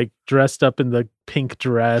be like dressed up in the pink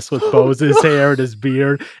dress with bows in his hair and his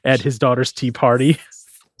beard at his daughter's tea party.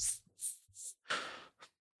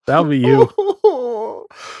 That'll be you.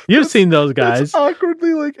 You've seen those guys.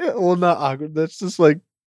 Awkwardly like, well, not awkward. That's just like,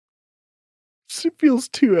 she feels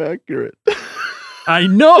too accurate. I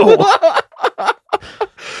know.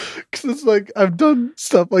 Because it's like, I've done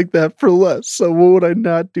stuff like that for less. So what would I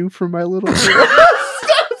not do for my little girl?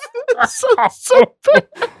 so bad.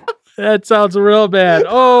 That sounds real bad.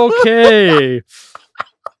 Okay.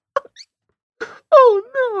 Oh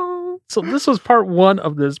no. So this was part 1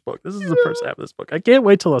 of this book. This is the first half of this book. I can't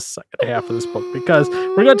wait till the second half of this book because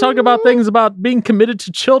we're going to talk about things about being committed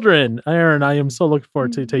to children. Aaron, I am so looking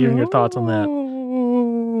forward to hearing your thoughts on that.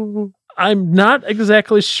 I'm not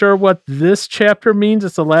exactly sure what this chapter means.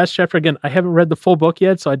 It's the last chapter. Again, I haven't read the full book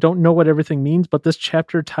yet, so I don't know what everything means, but this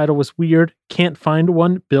chapter title was weird. Can't find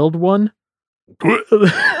one, build one.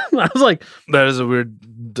 I was like, that is a weird,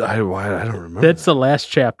 I don't remember. That's the last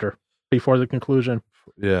chapter before the conclusion.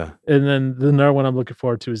 Yeah. And then the another one I'm looking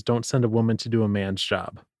forward to is don't send a woman to do a man's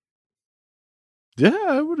job. Yeah,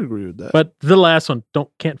 I would agree with that. But the last one,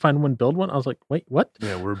 can't find one, build one. I was like, wait, what?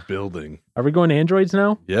 Yeah, we're building. Are we going to androids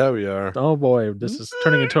now? Yeah, we are. Oh boy, this is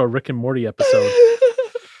turning into a Rick and Morty episode.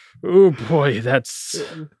 Oh boy, it's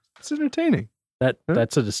entertaining.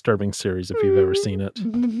 That's a disturbing series if you've ever seen it.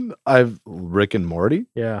 Rick and Morty?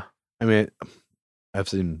 Yeah. I mean, I've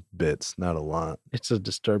seen bits, not a lot. It's a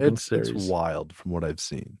disturbing series. It's wild from what I've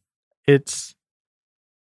seen. It's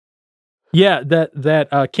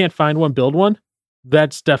that can't find one, build one.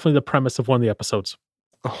 That's definitely the premise of one of the episodes.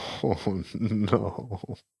 Oh no.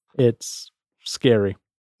 It's scary.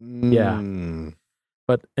 Yeah.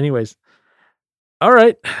 But anyways. All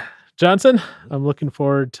right. Johnson, I'm looking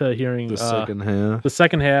forward to hearing the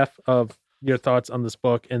second half of your thoughts on this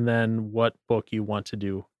book and then what book you want to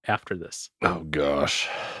do after this. Oh gosh.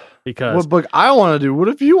 Because what book I want to do? What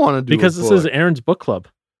if you want to do? Because this is Aaron's book club.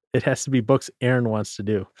 It has to be books Aaron wants to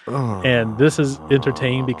do. And this is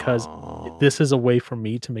entertaining because this is a way for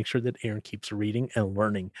me to make sure that Aaron keeps reading and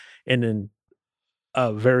learning. And in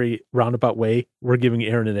a very roundabout way, we're giving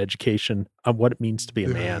Aaron an education on what it means to be a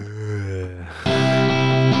man.